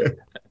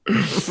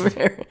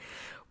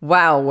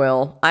 Wow,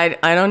 Will. I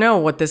don't know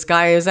what this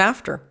guy is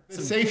after.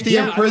 The safety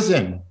of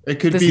prison. It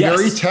could be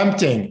very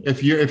tempting.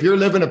 If you're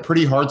living a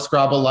pretty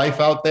hardscrabble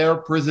life out there,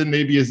 prison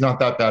maybe is not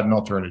that bad an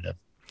alternative.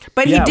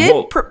 But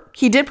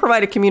he did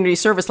provide a community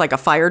service like a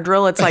fire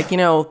drill. It's like,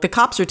 the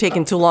cops are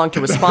taking too long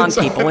to respond,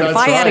 people. And if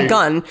I had a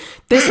gun,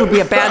 this would be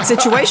a bad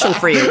situation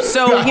for you.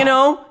 So,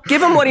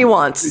 give him what he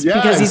wants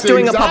because he's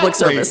doing a public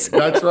service.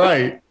 That's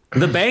right.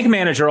 The bank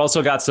manager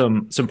also got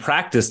some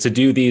practice to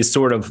do these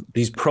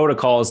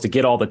protocols to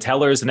get all the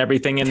tellers and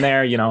everything in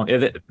there.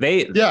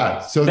 They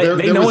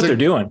know what they're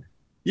doing.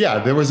 Yeah,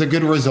 there was a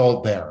good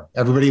result there.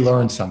 Everybody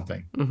learned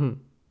something. Mm-hmm.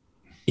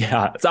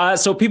 Yeah.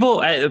 So people,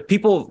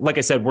 like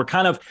I said, were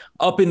kind of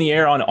up in the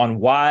air on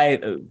why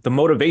the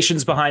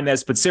motivations behind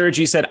this. But Sarah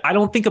G said, I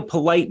don't think a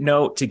polite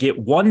note to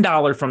get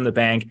 $1 from the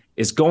bank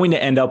is going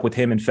to end up with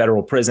him in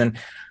federal prison.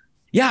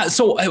 Yeah.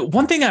 So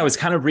one thing I was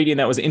kind of reading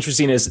that was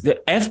interesting is the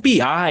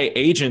FBI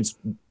agents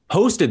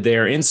posted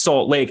there in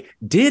Salt Lake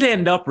did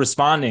end up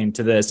responding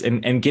to this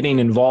and getting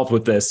involved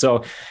with this.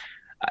 So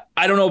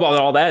I don't know about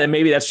all that, and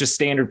maybe that's just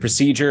standard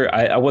procedure.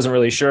 I wasn't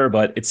really sure,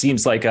 but it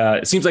seems like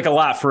a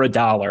lot for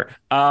 $1.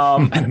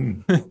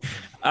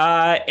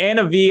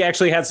 Anna V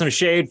actually had some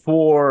shade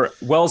for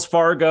Wells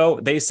Fargo.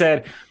 They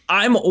said,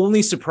 "I'm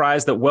only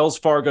surprised that Wells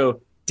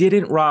Fargo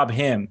didn't rob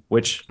him,"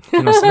 which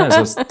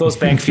sometimes those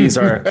bank fees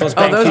are a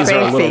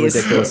little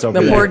ridiculous over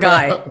there. The poor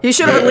guy. He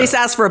should have at least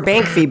asked for a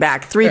bank fee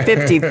back,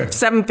 $350,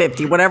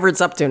 $750, whatever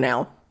it's up to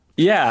now.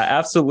 Yeah,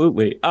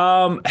 absolutely.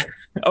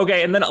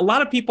 Okay, and then a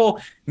lot of people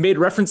made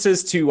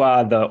references to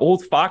the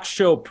old Fox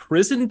show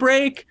Prison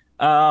Break.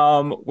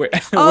 With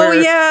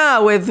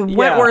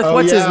Wentworth.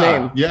 What's his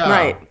name? Yeah,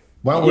 right.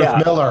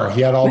 Wentworth Miller. He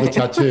had all the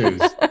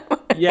tattoos.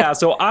 Yeah,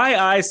 so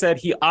I said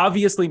he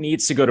obviously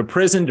needs to go to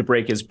prison to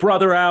break his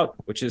brother out,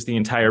 which is the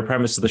entire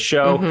premise of the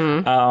show.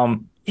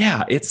 Mm-hmm.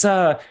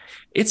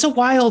 It's a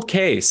wild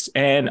case,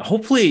 and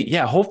hopefully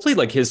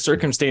like his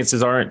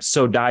circumstances aren't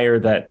so dire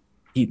that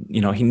he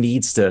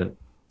needs to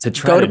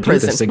try to do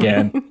this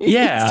again.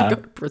 Yeah. To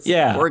go to prison.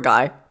 Yeah. Poor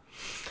guy.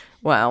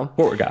 Wow.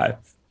 Poor guy.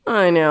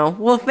 I know.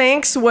 Well,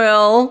 thanks,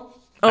 Will.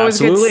 Always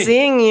good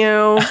seeing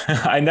you.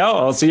 I know.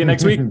 I'll see you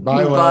next week.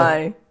 Bye, Will.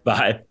 Bye.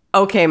 Bye.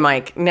 Okay,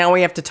 Mike. Now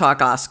we have to talk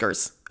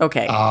Oscars.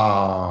 Okay.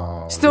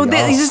 Oh. So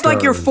is this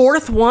like your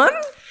fourth one?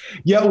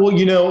 Yeah, well,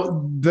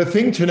 the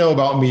thing to know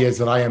about me is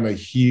that I am a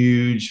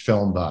huge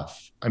film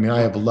buff. I mean,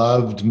 I have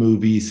loved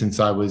movies since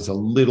I was a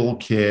little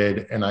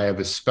kid, and I have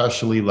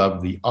especially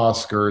loved the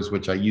Oscars,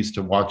 which I used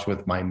to watch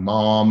with my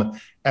mom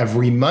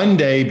every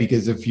Monday,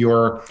 because if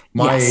you're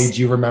my age,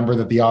 you remember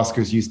that the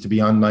Oscars used to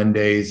be on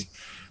Mondays.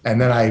 And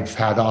then I've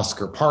had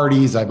Oscar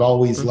parties. I've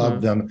always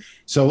loved them.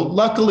 So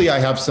luckily I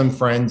have some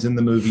friends in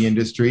the movie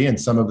industry, and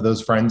some of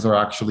those friends are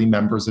actually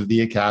members of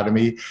the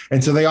Academy.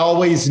 And so they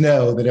always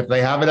know that if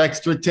they have an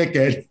extra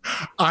ticket,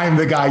 I'm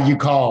the guy you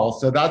call.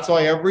 So that's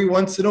why every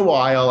once in a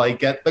while I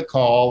get the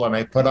call and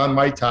I put on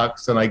my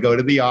tux and I go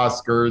to the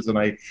Oscars and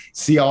I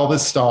see all the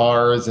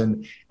stars.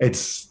 And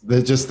it's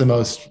just the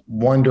most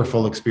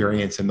wonderful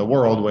experience in the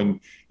world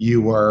when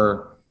you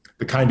were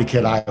the kind of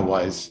kid I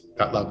was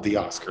that loved the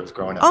Oscars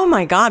growing up. Oh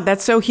my God,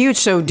 that's so huge.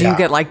 So do you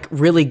get like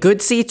really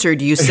good seats, or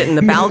do you sit in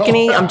the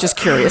balcony? I'm just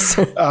curious.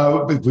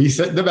 We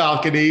sit in the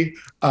balcony,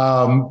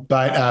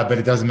 but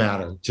it doesn't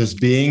matter. Just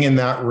being in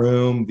that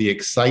room, the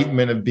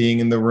excitement of being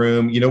in the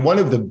room. One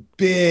of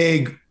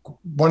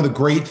the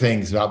great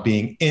things about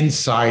being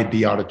inside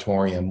the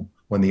auditorium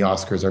when the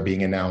Oscars are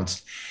being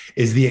announced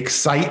is the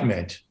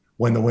excitement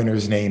when the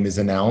winner's name is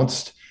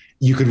announced.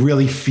 You could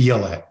really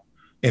feel it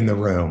in the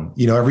room.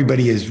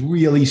 Everybody is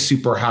really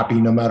super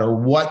happy no matter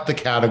what the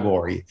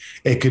category.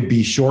 It could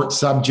be short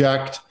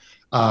subject.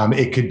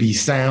 It could be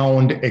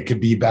sound. It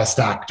could be best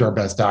actor,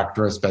 best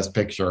actress, best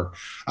picture.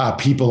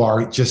 People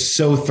are just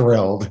so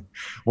thrilled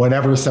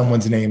whenever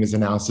someone's name is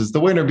announced as the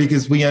winner,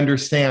 because we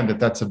understand that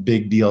that's a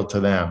big deal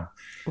to them.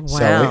 Wow.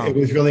 So it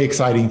was really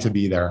exciting to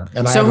be there.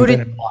 And I haven't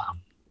been in a while.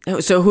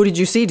 So who did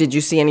you see? Did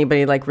you see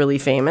anybody like really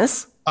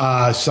famous?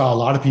 Saw a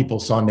lot of people.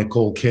 Saw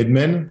Nicole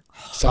Kidman.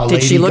 Saw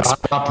Lady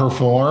Gaga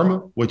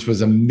perform, which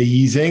was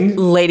amazing.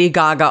 Lady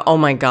Gaga. Oh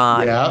my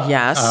God. Yeah.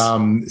 Yes.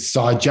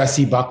 Saw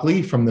Jessie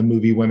Buckley from the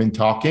movie Women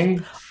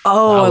Talking.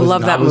 Oh, I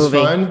love that movie.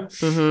 Fun.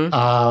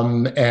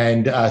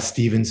 And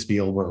Steven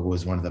Spielberg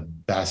was one of the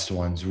best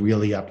ones.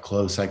 Really up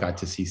close. I got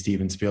to see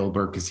Steven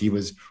Spielberg because he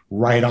was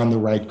right on the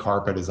red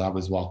carpet as I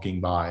was walking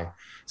by.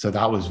 So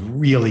that was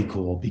really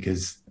cool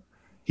because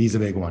he's a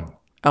big one.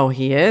 Oh,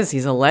 he is.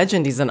 He's a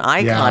legend. He's an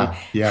icon.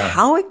 Yeah.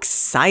 How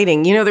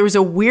exciting. There was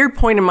a weird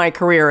point in my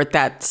career at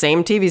that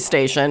same TV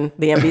station,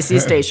 the NBC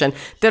station,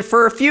 that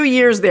for a few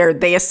years there,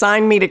 they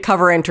assigned me to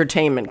cover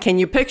entertainment. Can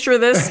you picture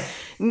this?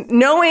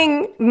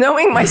 Knowing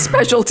my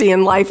specialty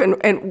in life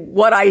and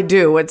what I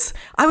do,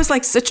 I was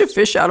like such a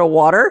fish out of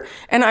water.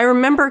 And I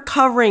remember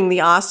covering the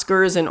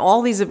Oscars and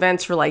all these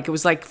events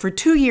for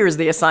 2 years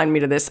they assigned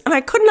me to this. And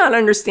I could not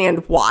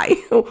understand why.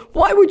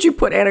 Why would you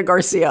put Ana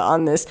Garcia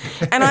on this?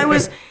 And I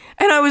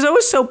was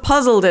always so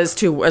puzzled as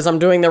I'm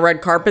doing the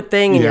red carpet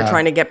thing and you're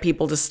trying to get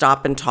people to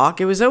stop and talk.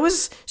 It was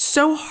always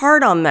so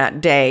hard on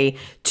that day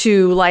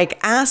to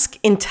ask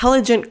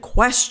intelligent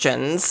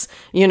questions,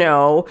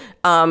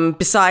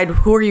 beside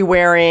who are you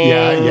wearing?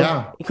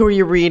 Who are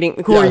you reading?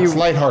 It's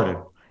lighthearted.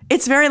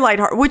 It's very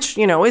lighthearted, which,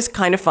 is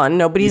kind of fun.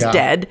 Nobody's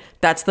dead.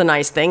 That's the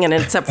nice thing. And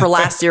except for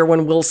last year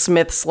when Will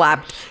Smith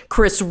slapped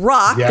Chris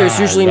Rock, there's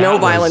usually no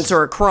violence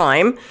or a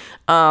crime.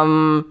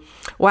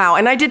 Wow.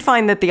 And I did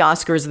find that the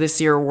Oscars this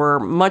year were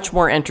much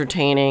more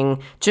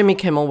entertaining. Jimmy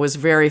Kimmel was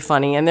very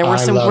funny. And there were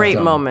some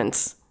great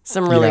moments.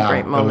 Some really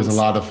great moments. It was a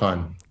lot of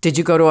fun. Did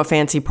you go to a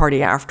fancy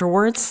party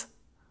afterwards?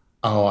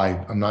 Oh,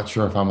 I'm not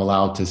sure if I'm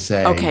allowed to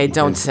say. Okay,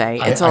 don't say.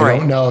 It's all right. I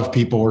don't know if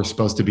people were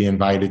supposed to be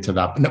invited to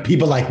that. No,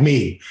 people like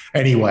me,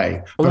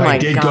 anyway. But I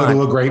did go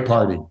to a great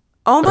party.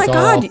 Oh, my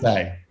God. I'll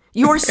say.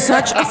 You're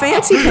such a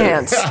fancy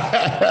pants.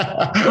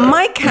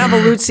 Mike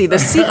Cavalluzzi, The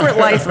Secret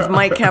Life of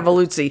Mike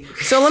Cavalluzzi.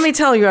 So let me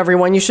tell you,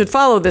 everyone, you should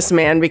follow this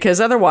man, because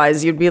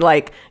otherwise you'd be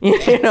like,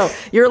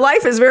 your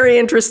life is very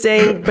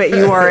interesting, but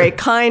you are a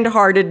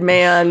kind-hearted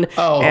man.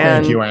 Oh,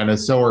 thank you, Anna.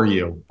 So are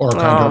you. Or a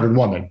kind-hearted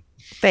woman.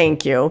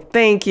 Thank you.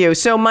 Thank you.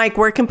 So, Mike,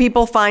 where can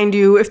people find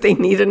you if they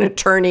need an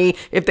attorney,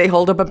 if they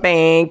hold up a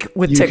bank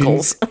with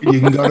tickles? You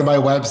can go to my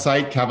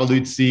website,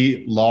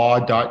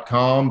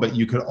 cavalluzzilaw.com, but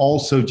you could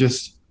also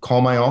just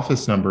call my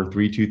office number,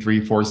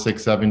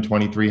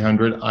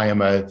 323-467-2300. I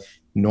am a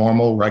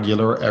normal,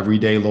 regular,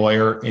 everyday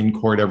lawyer in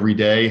court every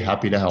day.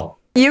 Happy to help.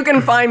 You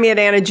can find me at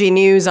Anna G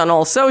News on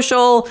all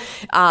social.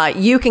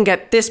 You can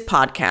get this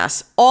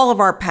podcast, all of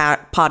our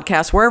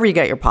podcasts, wherever you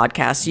get your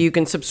podcasts. You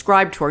can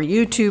subscribe to our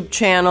YouTube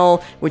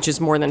channel, which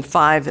is more than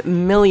 5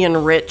 million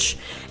rich.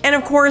 And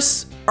of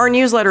course, our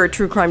newsletter at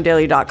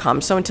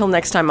truecrimedaily.com. So until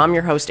next time, I'm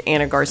your host,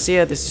 Ana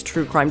Garcia. This is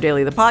True Crime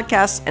Daily, the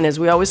podcast. And as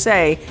we always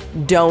say,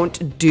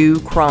 don't do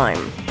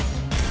crime.